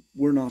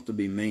 We're not to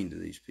be mean to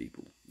these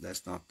people.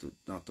 That's not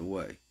the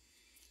way.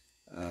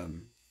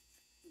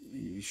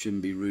 You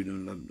shouldn't be rude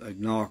and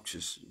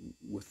obnoxious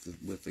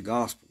with the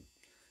gospel.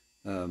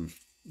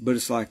 But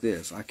it's like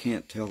this. I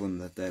can't tell them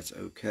that that's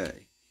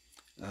okay.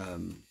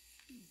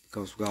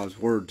 Because God's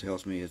word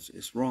tells me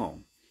it's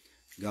wrong.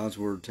 God's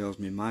word tells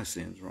me my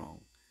sin's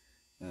wrong.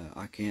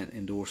 I can't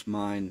endorse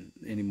mine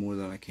any more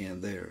than I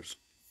can theirs.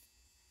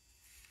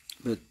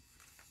 But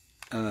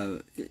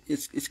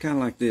it's kind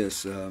of like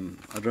this.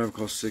 I drive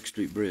across 6th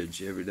Street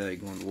Bridge every day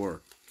going to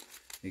work,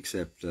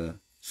 except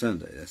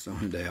Sunday. That's the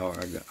only day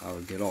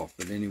I'll get off.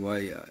 But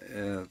anyway,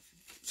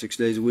 6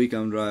 days a week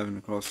I'm driving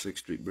across 6th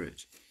Street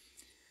Bridge.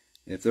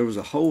 If there was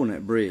a hole in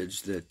that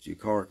bridge that your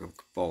car could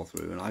fall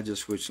through, and I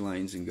just switch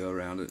lanes and go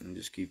around it and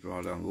just keep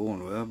right on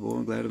going, well, boy,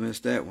 I'm glad I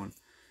missed that one.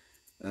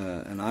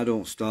 And I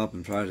don't stop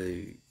and try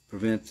to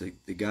prevent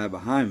the guy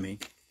behind me.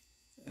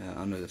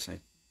 I know this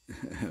ain't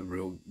a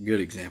real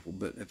good example,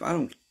 but if I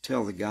don't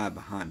tell the guy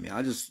behind me,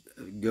 I just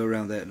go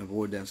around that and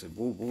avoid that and say,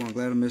 boy, I'm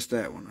glad I missed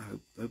that one.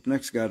 I hope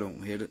next guy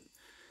don't hit it.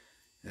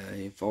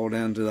 He fall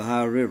down to the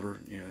high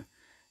river, you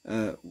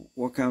know.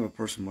 What kind of a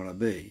person would I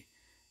be?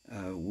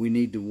 We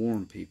need to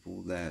warn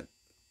people that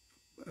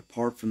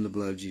apart from the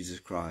blood of Jesus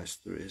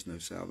Christ, there is no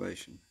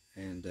salvation.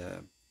 And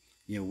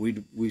you know,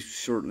 we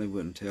certainly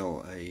wouldn't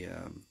tell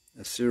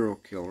a serial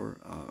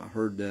killer. I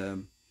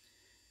heard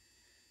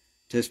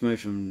testimony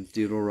from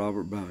Theodore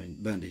Robert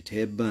Bundy,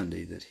 Ted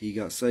Bundy, that he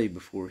got saved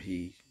before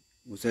he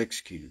was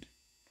executed.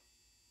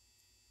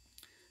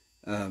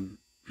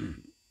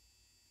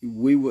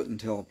 We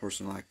wouldn't tell a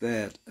person like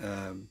that,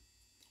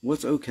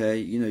 what's okay,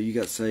 you know, you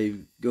got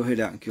saved, go ahead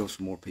out and kill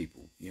some more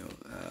people. You know,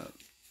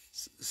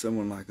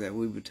 someone like that,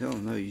 we would tell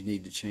them, no, you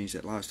need to change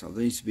that lifestyle.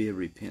 There needs to be a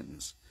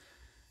repentance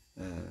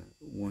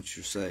once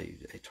you're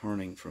saved, a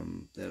turning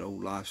from that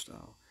old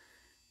lifestyle.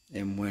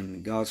 And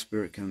when God's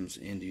Spirit comes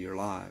into your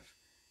life,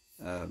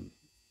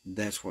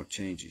 that's what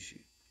changes you.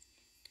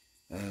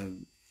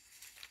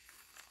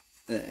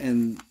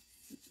 And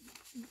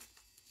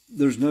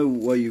there's no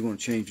way you're going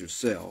to change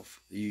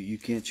yourself. You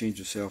can't change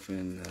yourself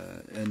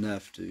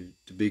enough to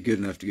be good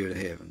enough to go to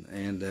heaven.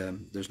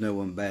 And there's no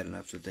one bad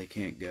enough that they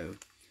can't go,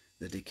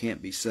 that they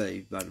can't be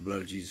saved by the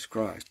blood of Jesus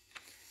Christ.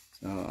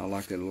 I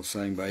like that little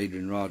saying by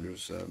Adrian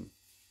Rogers. There's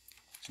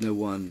no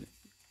one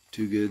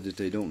too good that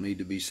they don't need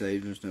to be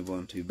saved. There's no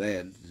one too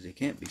bad that they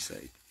can't be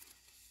saved.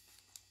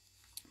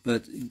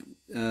 But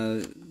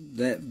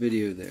that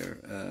video there,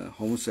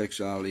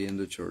 homosexuality in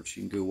the church,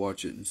 you can go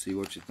watch it and see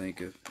what you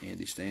think of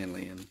Andy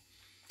Stanley.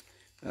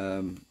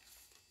 And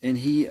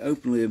he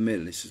openly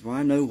admitted, he says, well,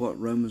 I know what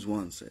Romans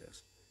 1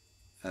 says.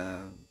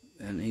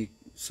 And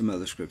some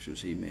other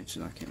scriptures he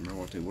mentioned, I can't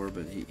remember what they were,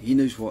 but he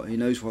knows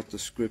what the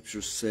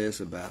scripture says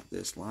about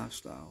this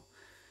lifestyle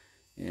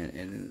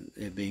and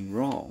it being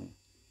wrong.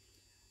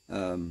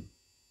 And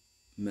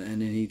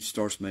then he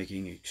starts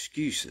making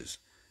excuses.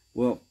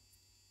 Well,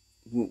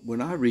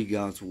 when I read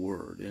God's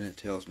word and it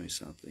tells me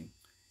something,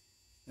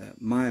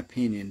 my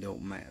opinion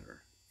don't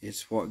matter.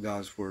 It's what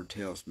God's word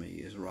tells me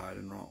is right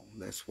and wrong.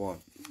 That's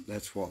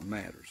what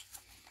matters.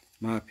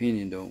 My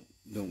opinion don't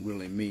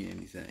really mean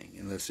anything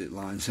unless it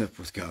lines up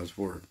with God's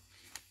word.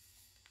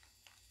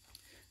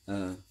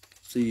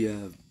 See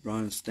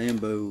Brian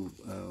Stambo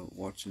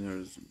watching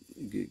there.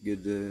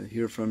 Good to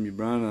hear from you,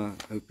 Brian.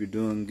 I hope you're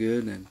doing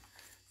good and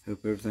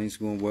hope everything's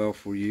going well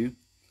for you.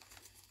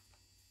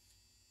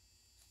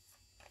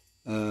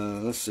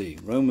 Let's see,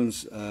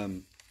 Romans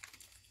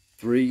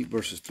 3,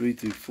 verses 3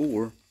 through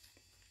 4.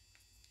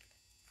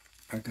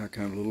 I got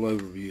kind of a little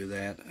overview of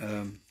that.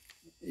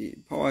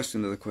 Paul asked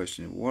another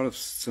question. What if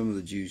some of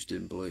the Jews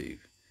didn't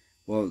believe?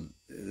 Well,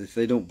 if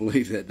they don't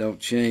believe, that don't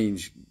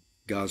change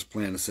God's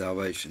plan of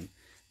salvation.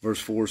 Verse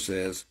 4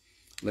 says,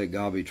 let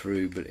God be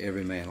true, but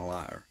every man a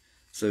liar.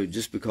 So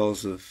just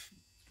because of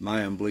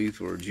my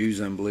unbelief or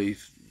Jews'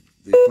 unbelief,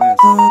 the plan of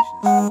salvation is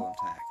still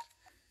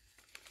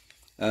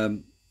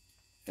intact.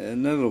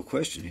 Another little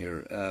question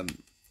here.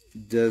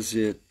 Does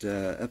it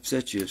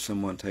upset you if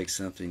someone takes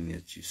something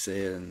that you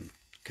said and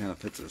kind of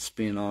puts a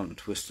spin on it and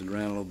twists it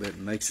around a little bit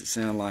and makes it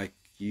sound like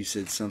you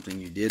said something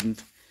you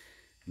didn't?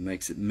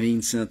 Makes it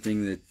mean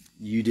something that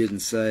you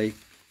didn't say?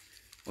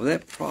 Well,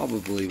 that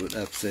probably would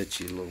upset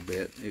you a little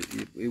bit.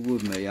 It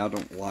would me. I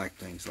don't like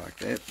things like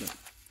that, but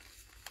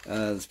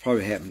it's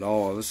probably happened to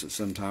all of us at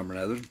some time or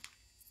another.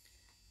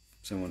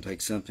 Someone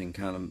takes something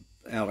kind of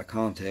out of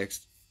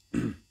context.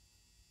 Well,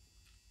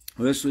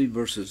 let's read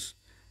verses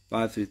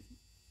 5 through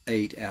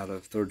 8 out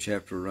of 3rd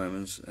chapter of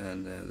Romans,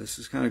 and this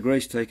is kind of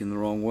grace taken the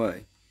wrong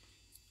way.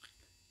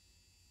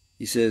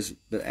 He says,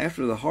 but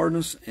after the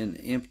hardness and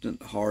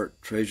impotent heart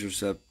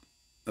treasures up...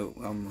 Oh,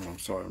 I'm wrong.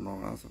 Sorry, I'm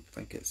wrong. I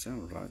think that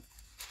sounded right.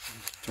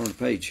 Turn the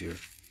page here.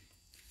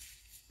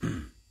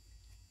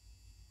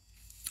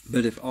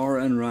 But if our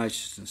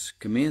unrighteousness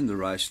commend the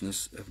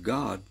righteousness of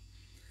God,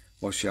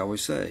 what shall we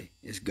say?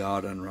 Is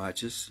God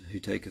unrighteous, who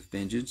taketh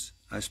vengeance?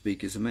 I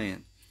speak as a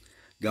man.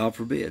 God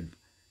forbid.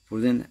 For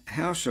then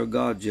how shall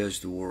God judge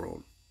the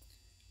world?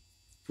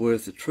 For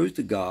if the truth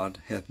of God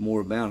hath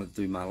more abounded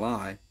through my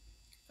lie,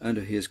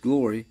 unto his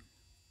glory,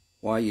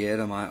 why yet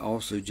am I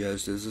also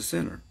judged as a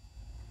sinner?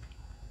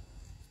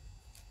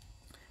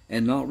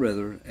 And not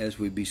rather as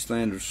we be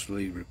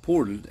slanderously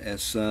reported,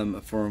 as some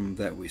affirm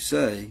that we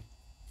say.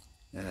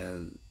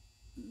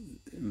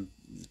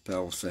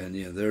 Paul's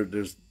saying,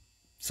 they're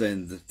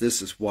saying that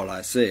this is what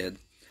I said.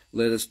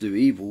 Let us do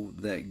evil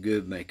that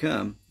good may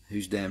come,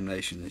 whose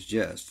damnation is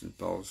just. And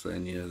Paul's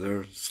saying,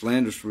 they're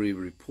slanderously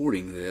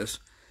reporting this,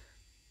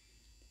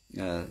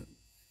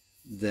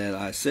 that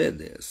I said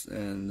this,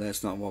 and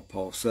that's not what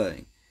Paul's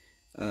saying.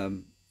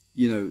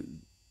 The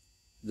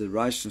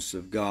righteousness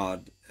of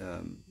God,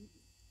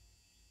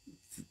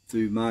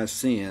 through my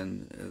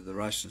sin, the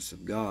righteousness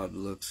of God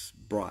looks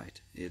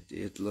bright.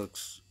 It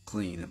looks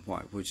clean and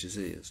white, which it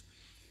is.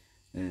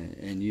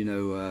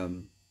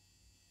 And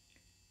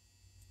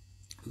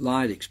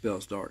light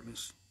expels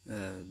darkness.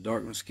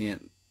 Darkness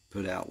can't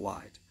put out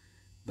light,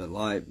 but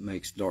light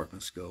makes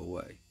darkness go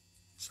away.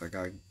 It's like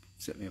I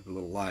set me up a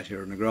little light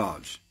here in the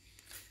garage.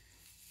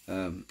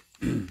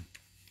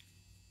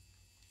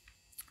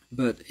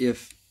 But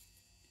if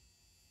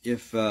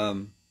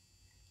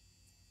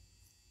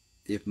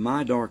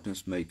my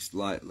darkness makes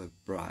light look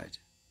brighter,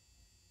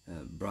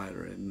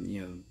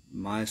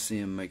 my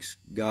sin makes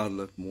God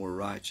look more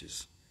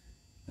righteous,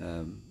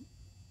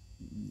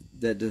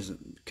 that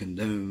doesn't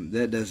condone,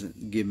 that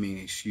doesn't give me an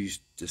excuse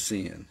to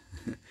sin.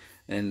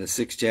 And the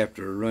 6th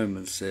chapter of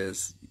Romans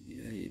says,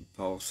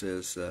 Paul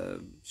says,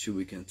 should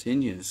we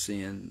continue in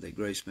sin that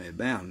grace may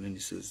abound? And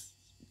he says,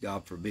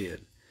 God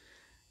forbid.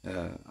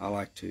 I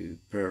like to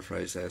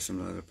paraphrase that.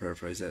 Sometimes I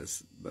paraphrase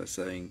that by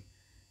saying,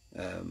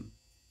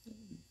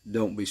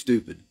 don't be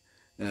stupid.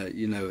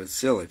 It's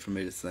silly for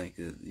me to think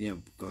that,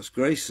 because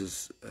grace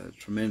is a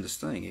tremendous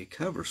thing. It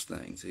covers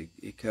things.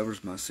 It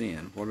covers my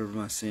sin. Whatever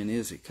my sin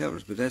is, it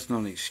covers. But that's not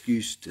an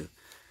excuse to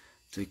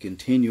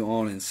continue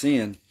on in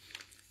sin.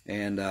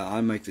 And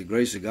I make the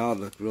grace of God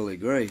look really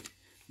great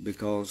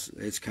because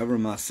it's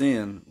covering my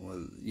sin.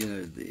 Well,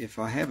 if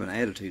I have an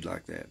attitude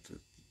like that,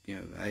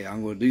 hey,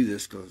 I'm going to do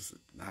this because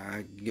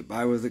I can get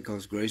by with it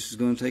because grace is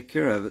going to take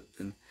care of it.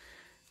 And,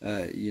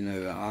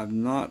 I've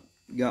not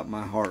got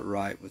my heart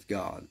right with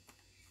God.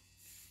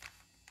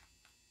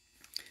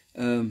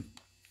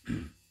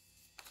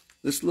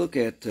 Let's look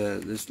at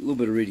this little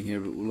bit of reading here,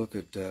 but we'll look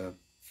at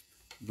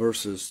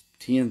verses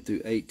 10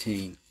 through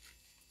 18.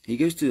 He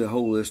goes through the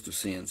whole list of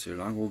sins here,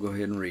 and I'm going to go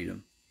ahead and read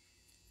them.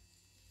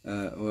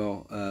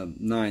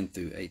 9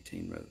 through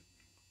 18, rather.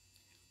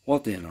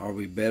 What then? Are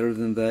we better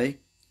than they?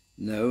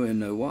 No, in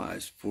no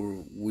wise,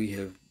 for we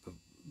have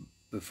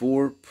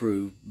before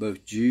proved,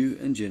 both Jew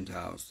and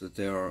Gentiles, that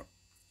they are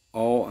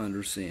all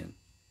under sin.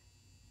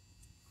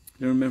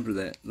 Now remember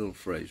that little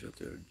phrase right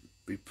there.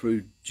 We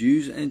proved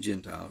Jews and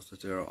Gentiles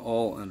that they are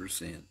all under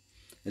sin,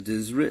 as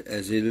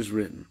it is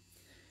written.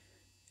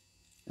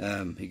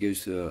 He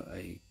goes through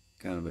a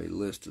kind of a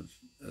list of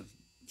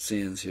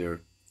sins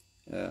here.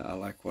 I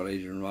like what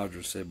Adrian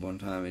Rogers said one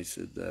time. He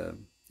said,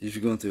 if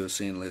you're going through a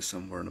sin list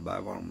somewhere in the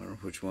Bible, I don't remember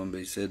which one, but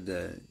he said,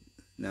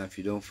 now if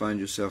you don't find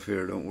yourself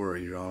here, don't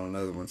worry, you're on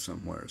another one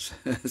somewhere. So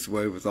that's the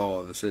way with all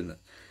of us, isn't it?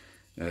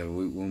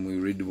 When we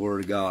read the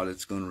Word of God,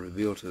 it's going to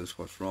reveal to us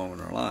what's wrong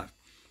in our life.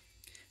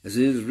 As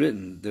it is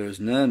written, there is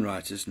none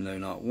righteous, no,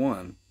 not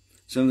one.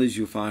 Some of these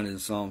you'll find in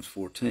Psalms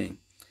 14.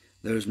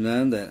 There is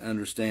none that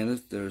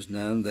understandeth, there is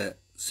none that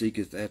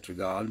seeketh after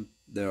God.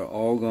 They are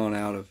all gone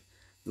out of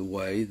the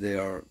way. They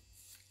are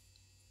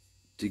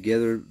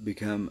together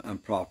become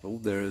unprofitable.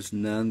 There is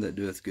none that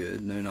doeth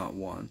good, no, not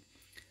one.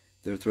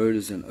 Their throat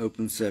is an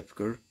open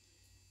sepulchre.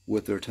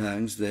 With their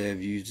tongues they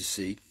have used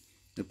deceit.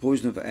 The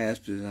poison of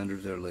asps is under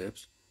their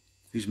lips,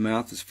 whose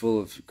mouth is full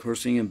of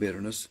cursing and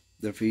bitterness.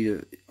 Their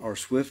feet are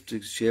swift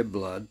to shed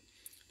blood.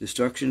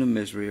 Destruction and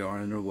misery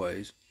are in their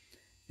ways,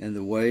 and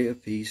the way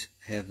of peace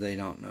have they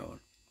not known.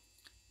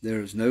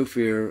 There is no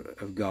fear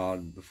of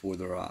God before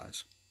their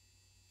eyes.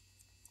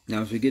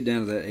 Now, as we get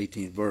down to that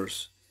 18th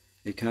verse,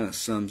 it kind of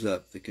sums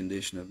up the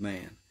condition of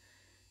man.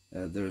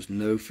 There is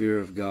no fear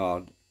of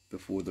God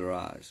before their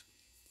eyes.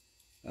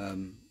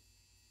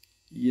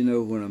 You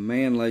know, when a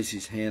man lays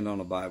his hand on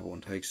a Bible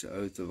and takes the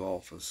oath of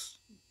office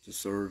to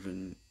serve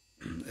in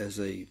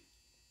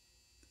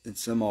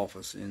some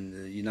office in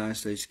the United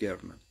States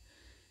government,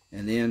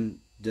 and then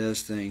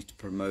does things to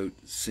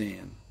promote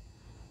sin,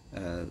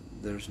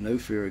 there's no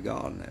fear of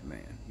God in that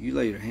man. You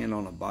lay your hand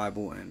on a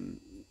Bible and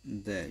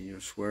that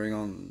you're swearing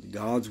on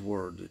God's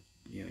word that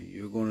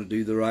you're going to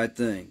do the right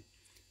thing,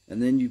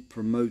 and then you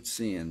promote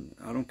sin.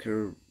 I don't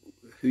care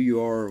who you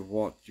are or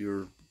what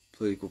your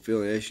political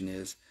affiliation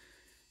is.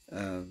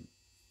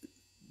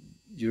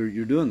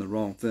 You're doing the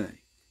wrong thing.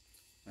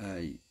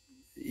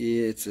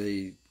 It's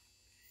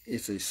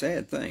a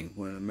sad thing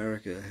when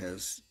America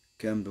has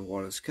come to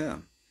what has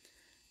come.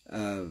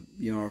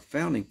 Our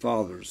founding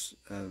fathers,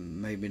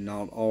 maybe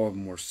not all of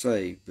them were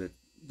saved, but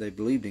they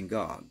believed in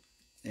God.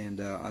 And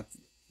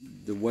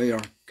the way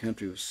our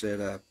country was set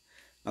up,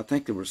 I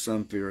think there was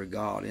some fear of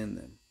God in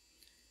them.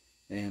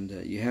 And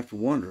you have to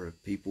wonder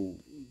if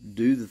people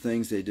do the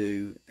things they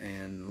do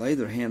and lay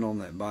their hand on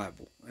that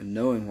Bible and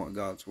knowing what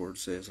God's Word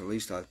says. At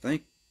least I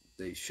think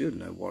they should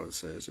know what it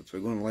says. If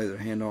they're going to lay their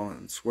hand on it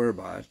and swear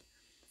by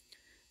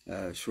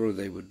it, surely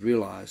they would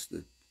realize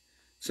that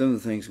some of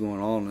the things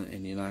going on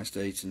in the United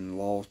States and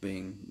laws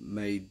being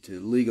made to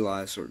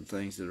legalize certain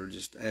things that are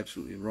just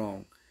absolutely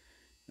wrong,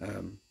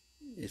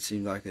 it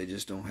seems like they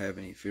just don't have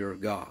any fear of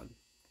God.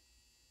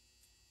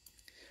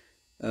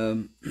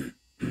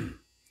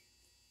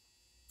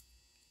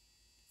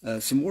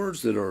 Some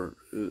words that are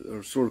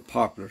sort of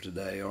popular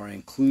today are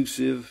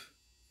inclusion,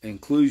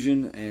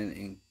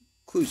 and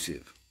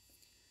inclusive.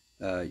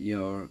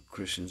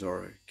 Christians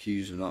are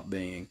accused of not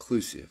being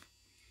inclusive.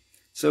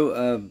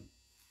 So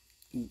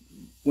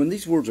when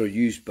these words are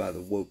used by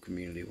the woke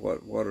community,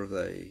 what are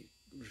they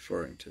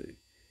referring to?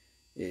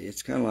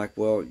 It's kind of like,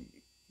 well,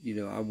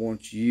 I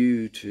want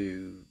you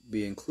to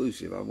be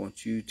inclusive. I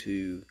want you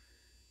to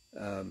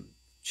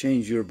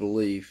change your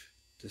belief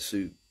to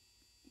suit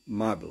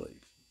my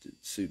belief, to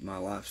suit my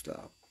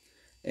lifestyle.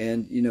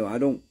 And, I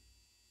don't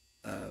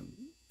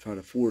try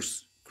to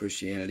force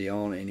Christianity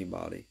on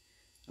anybody.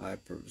 I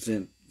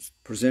present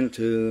it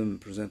to them,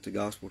 present the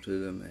gospel to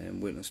them,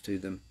 and witness to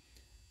them.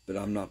 But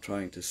I'm not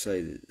trying to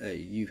say that, hey,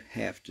 you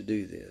have to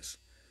do this,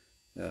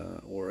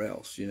 or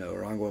else,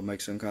 or I'm going to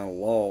make some kind of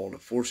law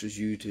that forces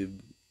you to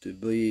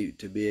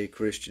be a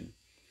Christian.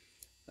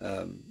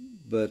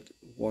 But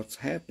what's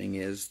happening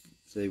is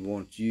they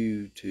want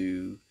you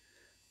to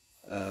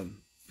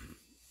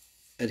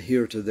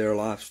adhere to their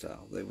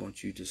lifestyle. They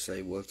want you to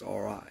say, well, it's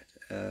all right.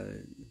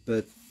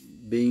 But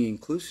being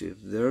inclusive,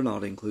 they're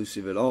not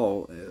inclusive at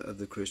all of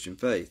the Christian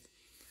faith.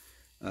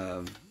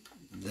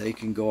 They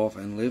can go off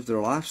and live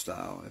their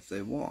lifestyle if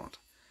they want.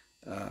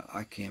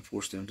 I can't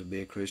force them to be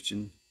a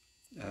Christian,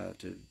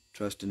 to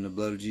trust in the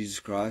blood of Jesus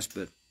Christ,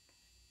 but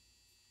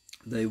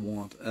they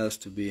want us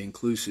to be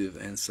inclusive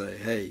and say,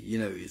 hey,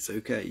 it's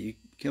okay. You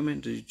come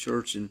into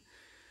church and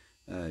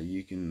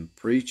you can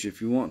preach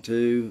if you want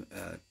to,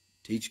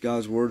 teach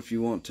God's word if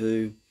you want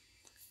to,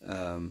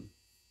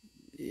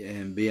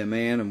 and be a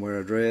man and wear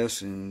a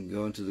dress and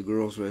go into the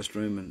girls'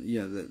 restroom,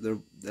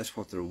 and that's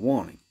what they're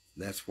wanting.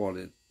 That's what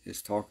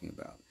it's talking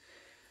about.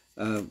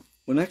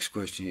 Well, next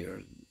question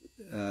here: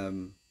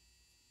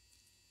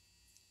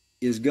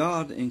 is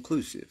God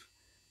inclusive?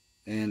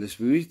 And as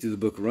we read through the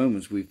book of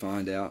Romans, we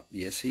find out,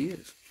 yes, He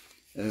is.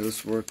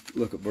 Let's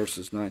look at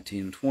verses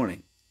 19 and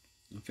 20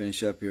 and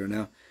finish up here.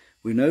 Now,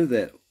 we know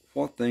that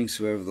what things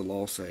soever the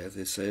law saith,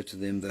 it saith to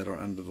them that are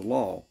under the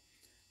law,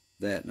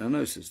 that, now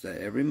notice this,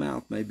 that every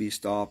mouth may be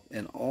stopped,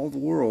 and all the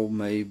world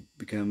may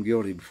become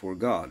guilty before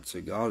God.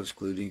 So God is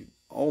including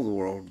all the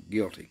world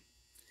guilty.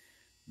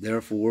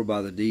 Therefore,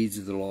 by the deeds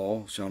of the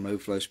law shall no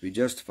flesh be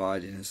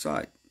justified in His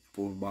sight,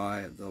 for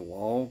by the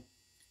law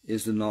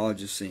is the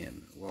knowledge of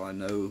sin. Well, I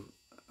know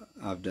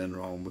I've done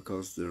wrong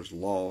because there's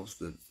laws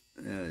that,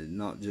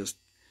 not just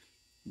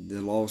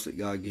the laws that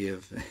God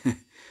gives, the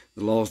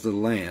laws of the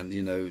land.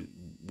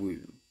 We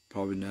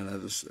probably none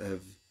of us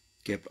have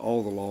kept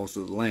all the laws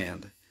of the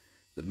land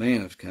that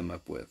man has come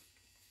up with.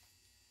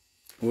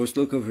 Well, let's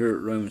look over here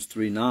at Romans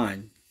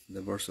 3:9,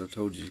 the verse I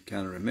told you to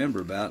kind of remember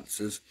about. It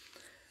says,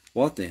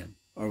 what then?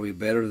 Are we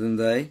better than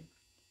they?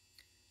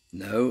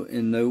 No,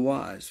 in no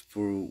wise,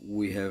 for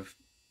we have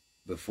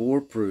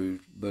before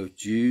proved, both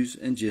Jews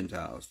and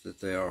Gentiles, that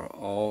they are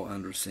all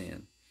under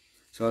sin.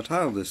 So I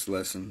titled this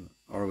lesson,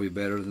 Are We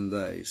Better Than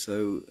They?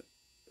 So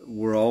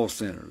we're all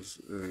sinners.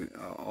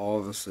 All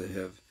of us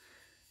have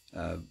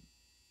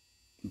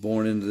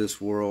born into this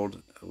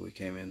world. We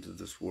came into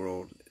this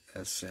world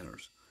as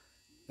sinners.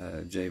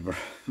 J. Vernon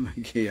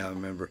McGee, I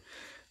remember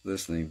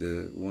listening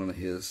to one of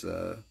his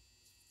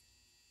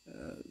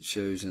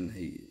shows, and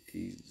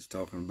he's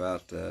talking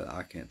about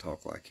I can't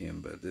talk like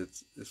him, but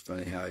it's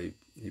funny how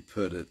he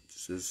put it. It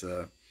says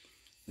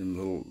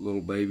them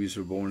little babies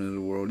are born into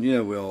the world. And,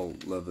 yeah, we all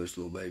love those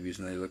little babies,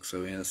 and they look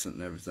so innocent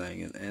and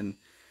everything,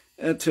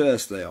 and to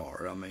us they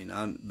are. I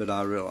mean, but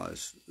I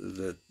realize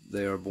that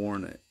they are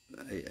born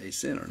a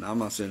sinner. And I'm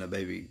not saying a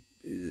baby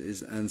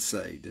is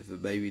unsaved. If a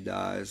baby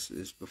dies,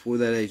 it's before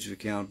that age of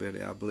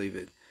accountability, I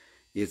believe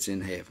it's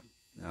in heaven.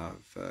 Now,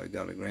 I've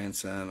got a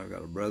grandson, I've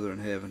got a brother in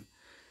heaven.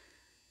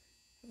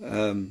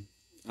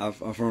 I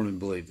firmly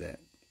believe that.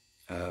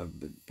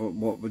 But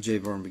what J.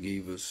 Vernon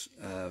McGee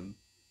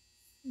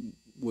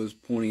was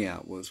pointing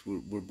out was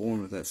we're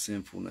born with that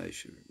sinful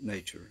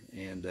nature,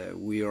 and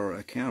we are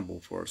accountable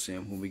for our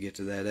sin when we get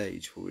to that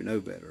age where we know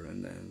better.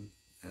 And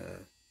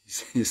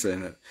he's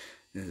saying that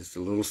it's the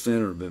little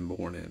sinner been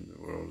born in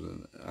the world,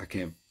 and I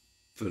can't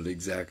put it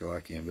exactly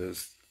like him, but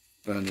it's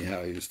funny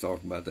how he was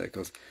talking about that,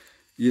 because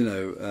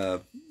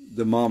the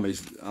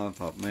mommies, I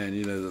thought,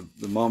 man,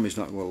 the mommy's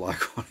not going to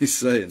like what he's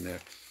saying there.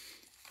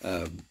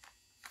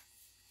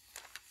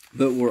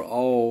 But we're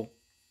all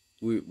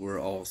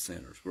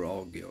sinners. We're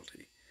all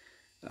guilty.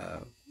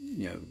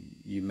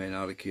 You may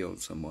not have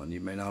killed someone. You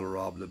may not have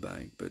robbed a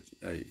bank, but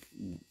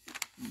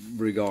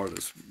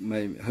regardless,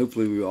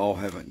 hopefully we all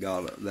haven't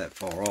got that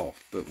far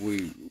off, but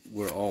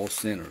we're all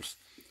sinners.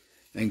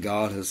 And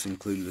God has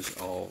included us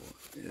all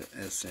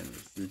as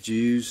sinners. The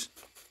Jews,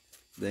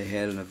 they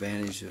had an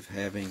advantage of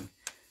having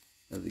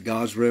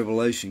God's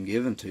revelation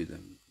given to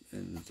them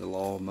in the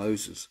law of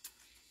Moses.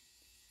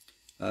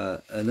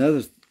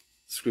 Another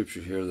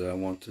scripture here that I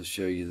want to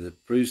show you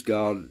that proves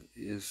God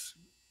is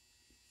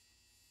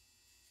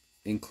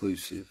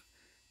inclusive.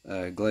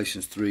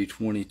 Galatians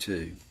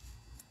 3:22.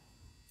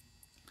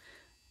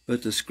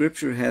 But the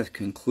scripture hath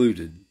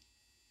concluded.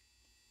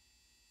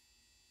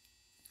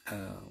 I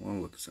want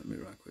to look at something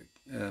here right quick.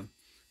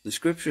 The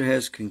scripture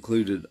has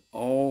concluded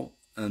all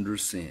under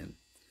sin,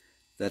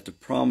 that the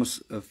promise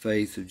of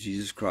faith of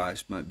Jesus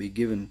Christ might be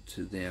given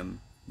to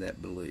them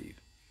that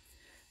believe.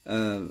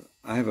 I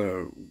have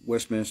a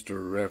Westminster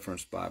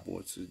Reference Bible.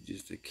 It's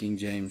just a King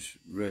James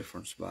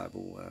Reference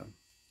Bible.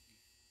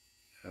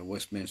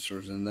 Westminster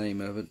is the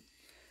name of it.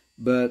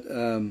 But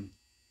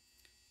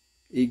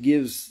it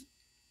gives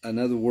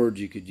another word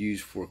you could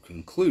use for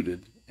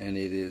concluded, and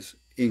it is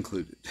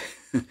included.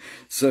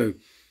 So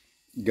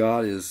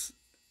God is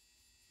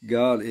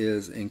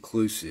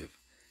inclusive.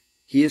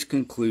 He has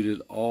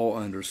concluded all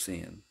under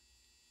sin,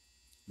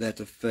 that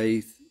the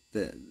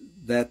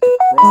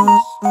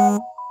promise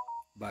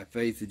by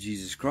faith of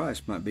Jesus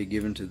Christ might be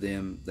given to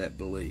them that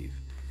believe.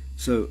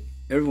 So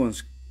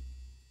everyone's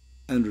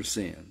under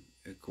sin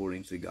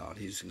according to God.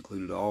 He's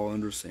included all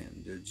under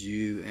sin, the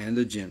Jew and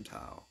the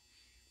Gentile,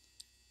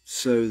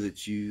 so that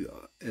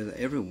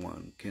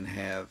everyone can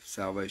have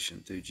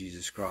salvation through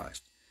Jesus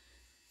Christ.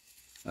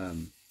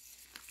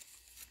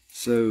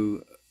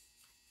 So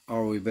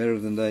are we better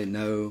than they?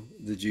 No,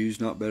 the Jew's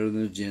not better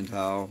than the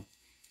Gentile.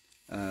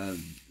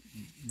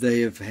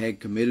 They have had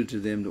committed to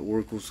them the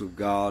oracles of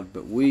God,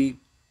 but we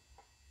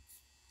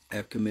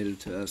have committed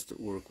to us the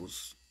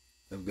oracles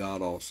of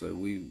God also.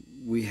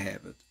 We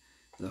have it,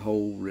 the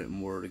whole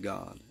written word of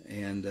God.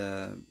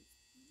 And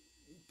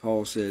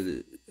Paul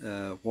said,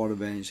 what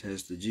advantage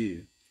has the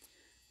Jew?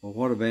 Well,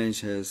 what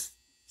advantage has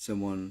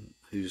someone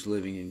who's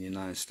living in the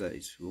United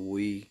States? Well,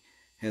 we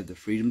have the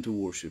freedom to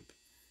worship.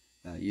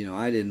 I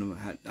didn't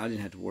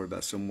have to worry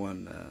about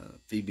someone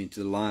feed me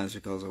to the lions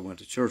because I went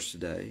to church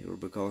today, or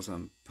because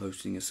I'm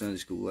posting a Sunday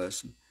school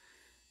lesson.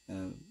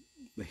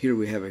 But here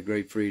we have a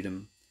great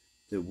freedom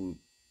that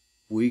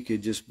we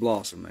could just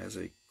blossom as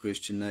a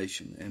Christian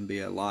nation and be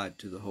a light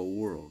to the whole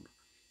world.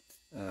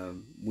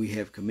 We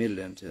have committed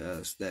unto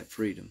us that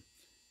freedom,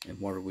 and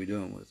what are we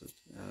doing with it?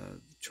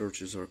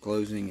 Churches are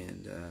closing,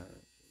 and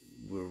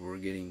we're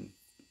getting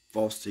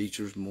false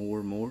teachers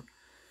more and more.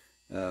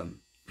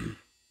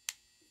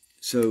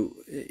 So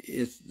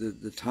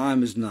the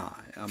time is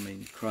nigh. I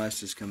mean,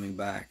 Christ is coming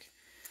back,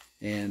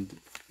 and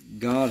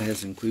God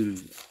has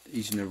included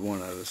each and every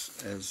one of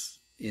us as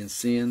in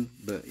sin,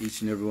 but each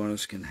and every one of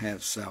us can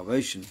have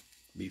salvation,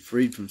 be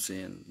freed from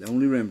sin. The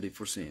only remedy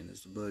for sin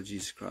is the blood of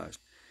Jesus Christ,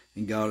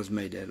 and God has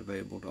made that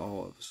available to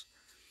all of us.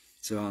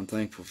 So I'm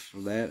thankful for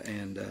that,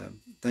 and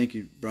thank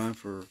you, Brian,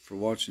 for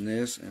watching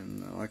this.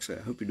 And like I said,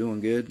 I hope you're doing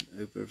good.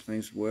 I hope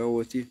everything's well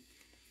with you.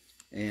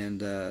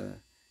 And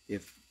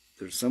if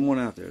there's someone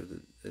out there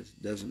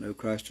that doesn't know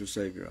Christ your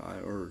Savior, I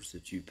urge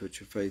that you put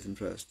your faith and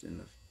trust in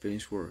the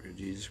finished work of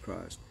Jesus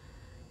Christ.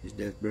 His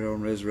death, burial,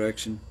 and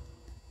resurrection.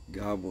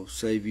 God will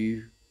save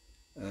you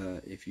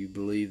if you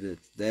believe that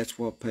that's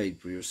what paid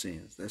for your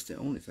sins. That's the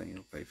only thing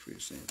that'll pay for your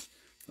sins.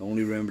 The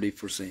only remedy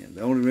for sin,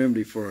 the only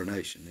remedy for our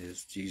nation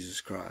is Jesus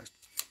Christ.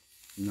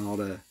 I know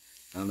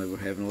we're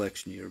having an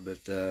election year,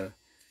 but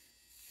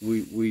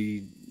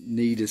we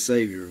need a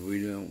Savior.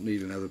 We don't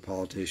need another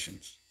politician.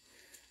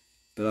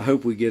 But I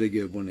hope we get a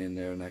good one in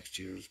there next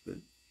year's. But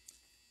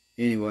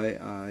anyway,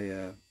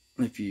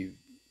 if you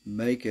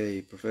make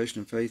a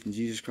profession of faith in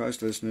Jesus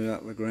Christ, let us know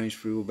at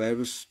LaGrange FWB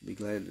Baptist. Be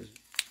glad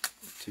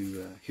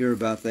to hear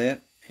about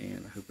that,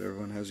 and I hope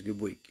everyone has a good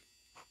week.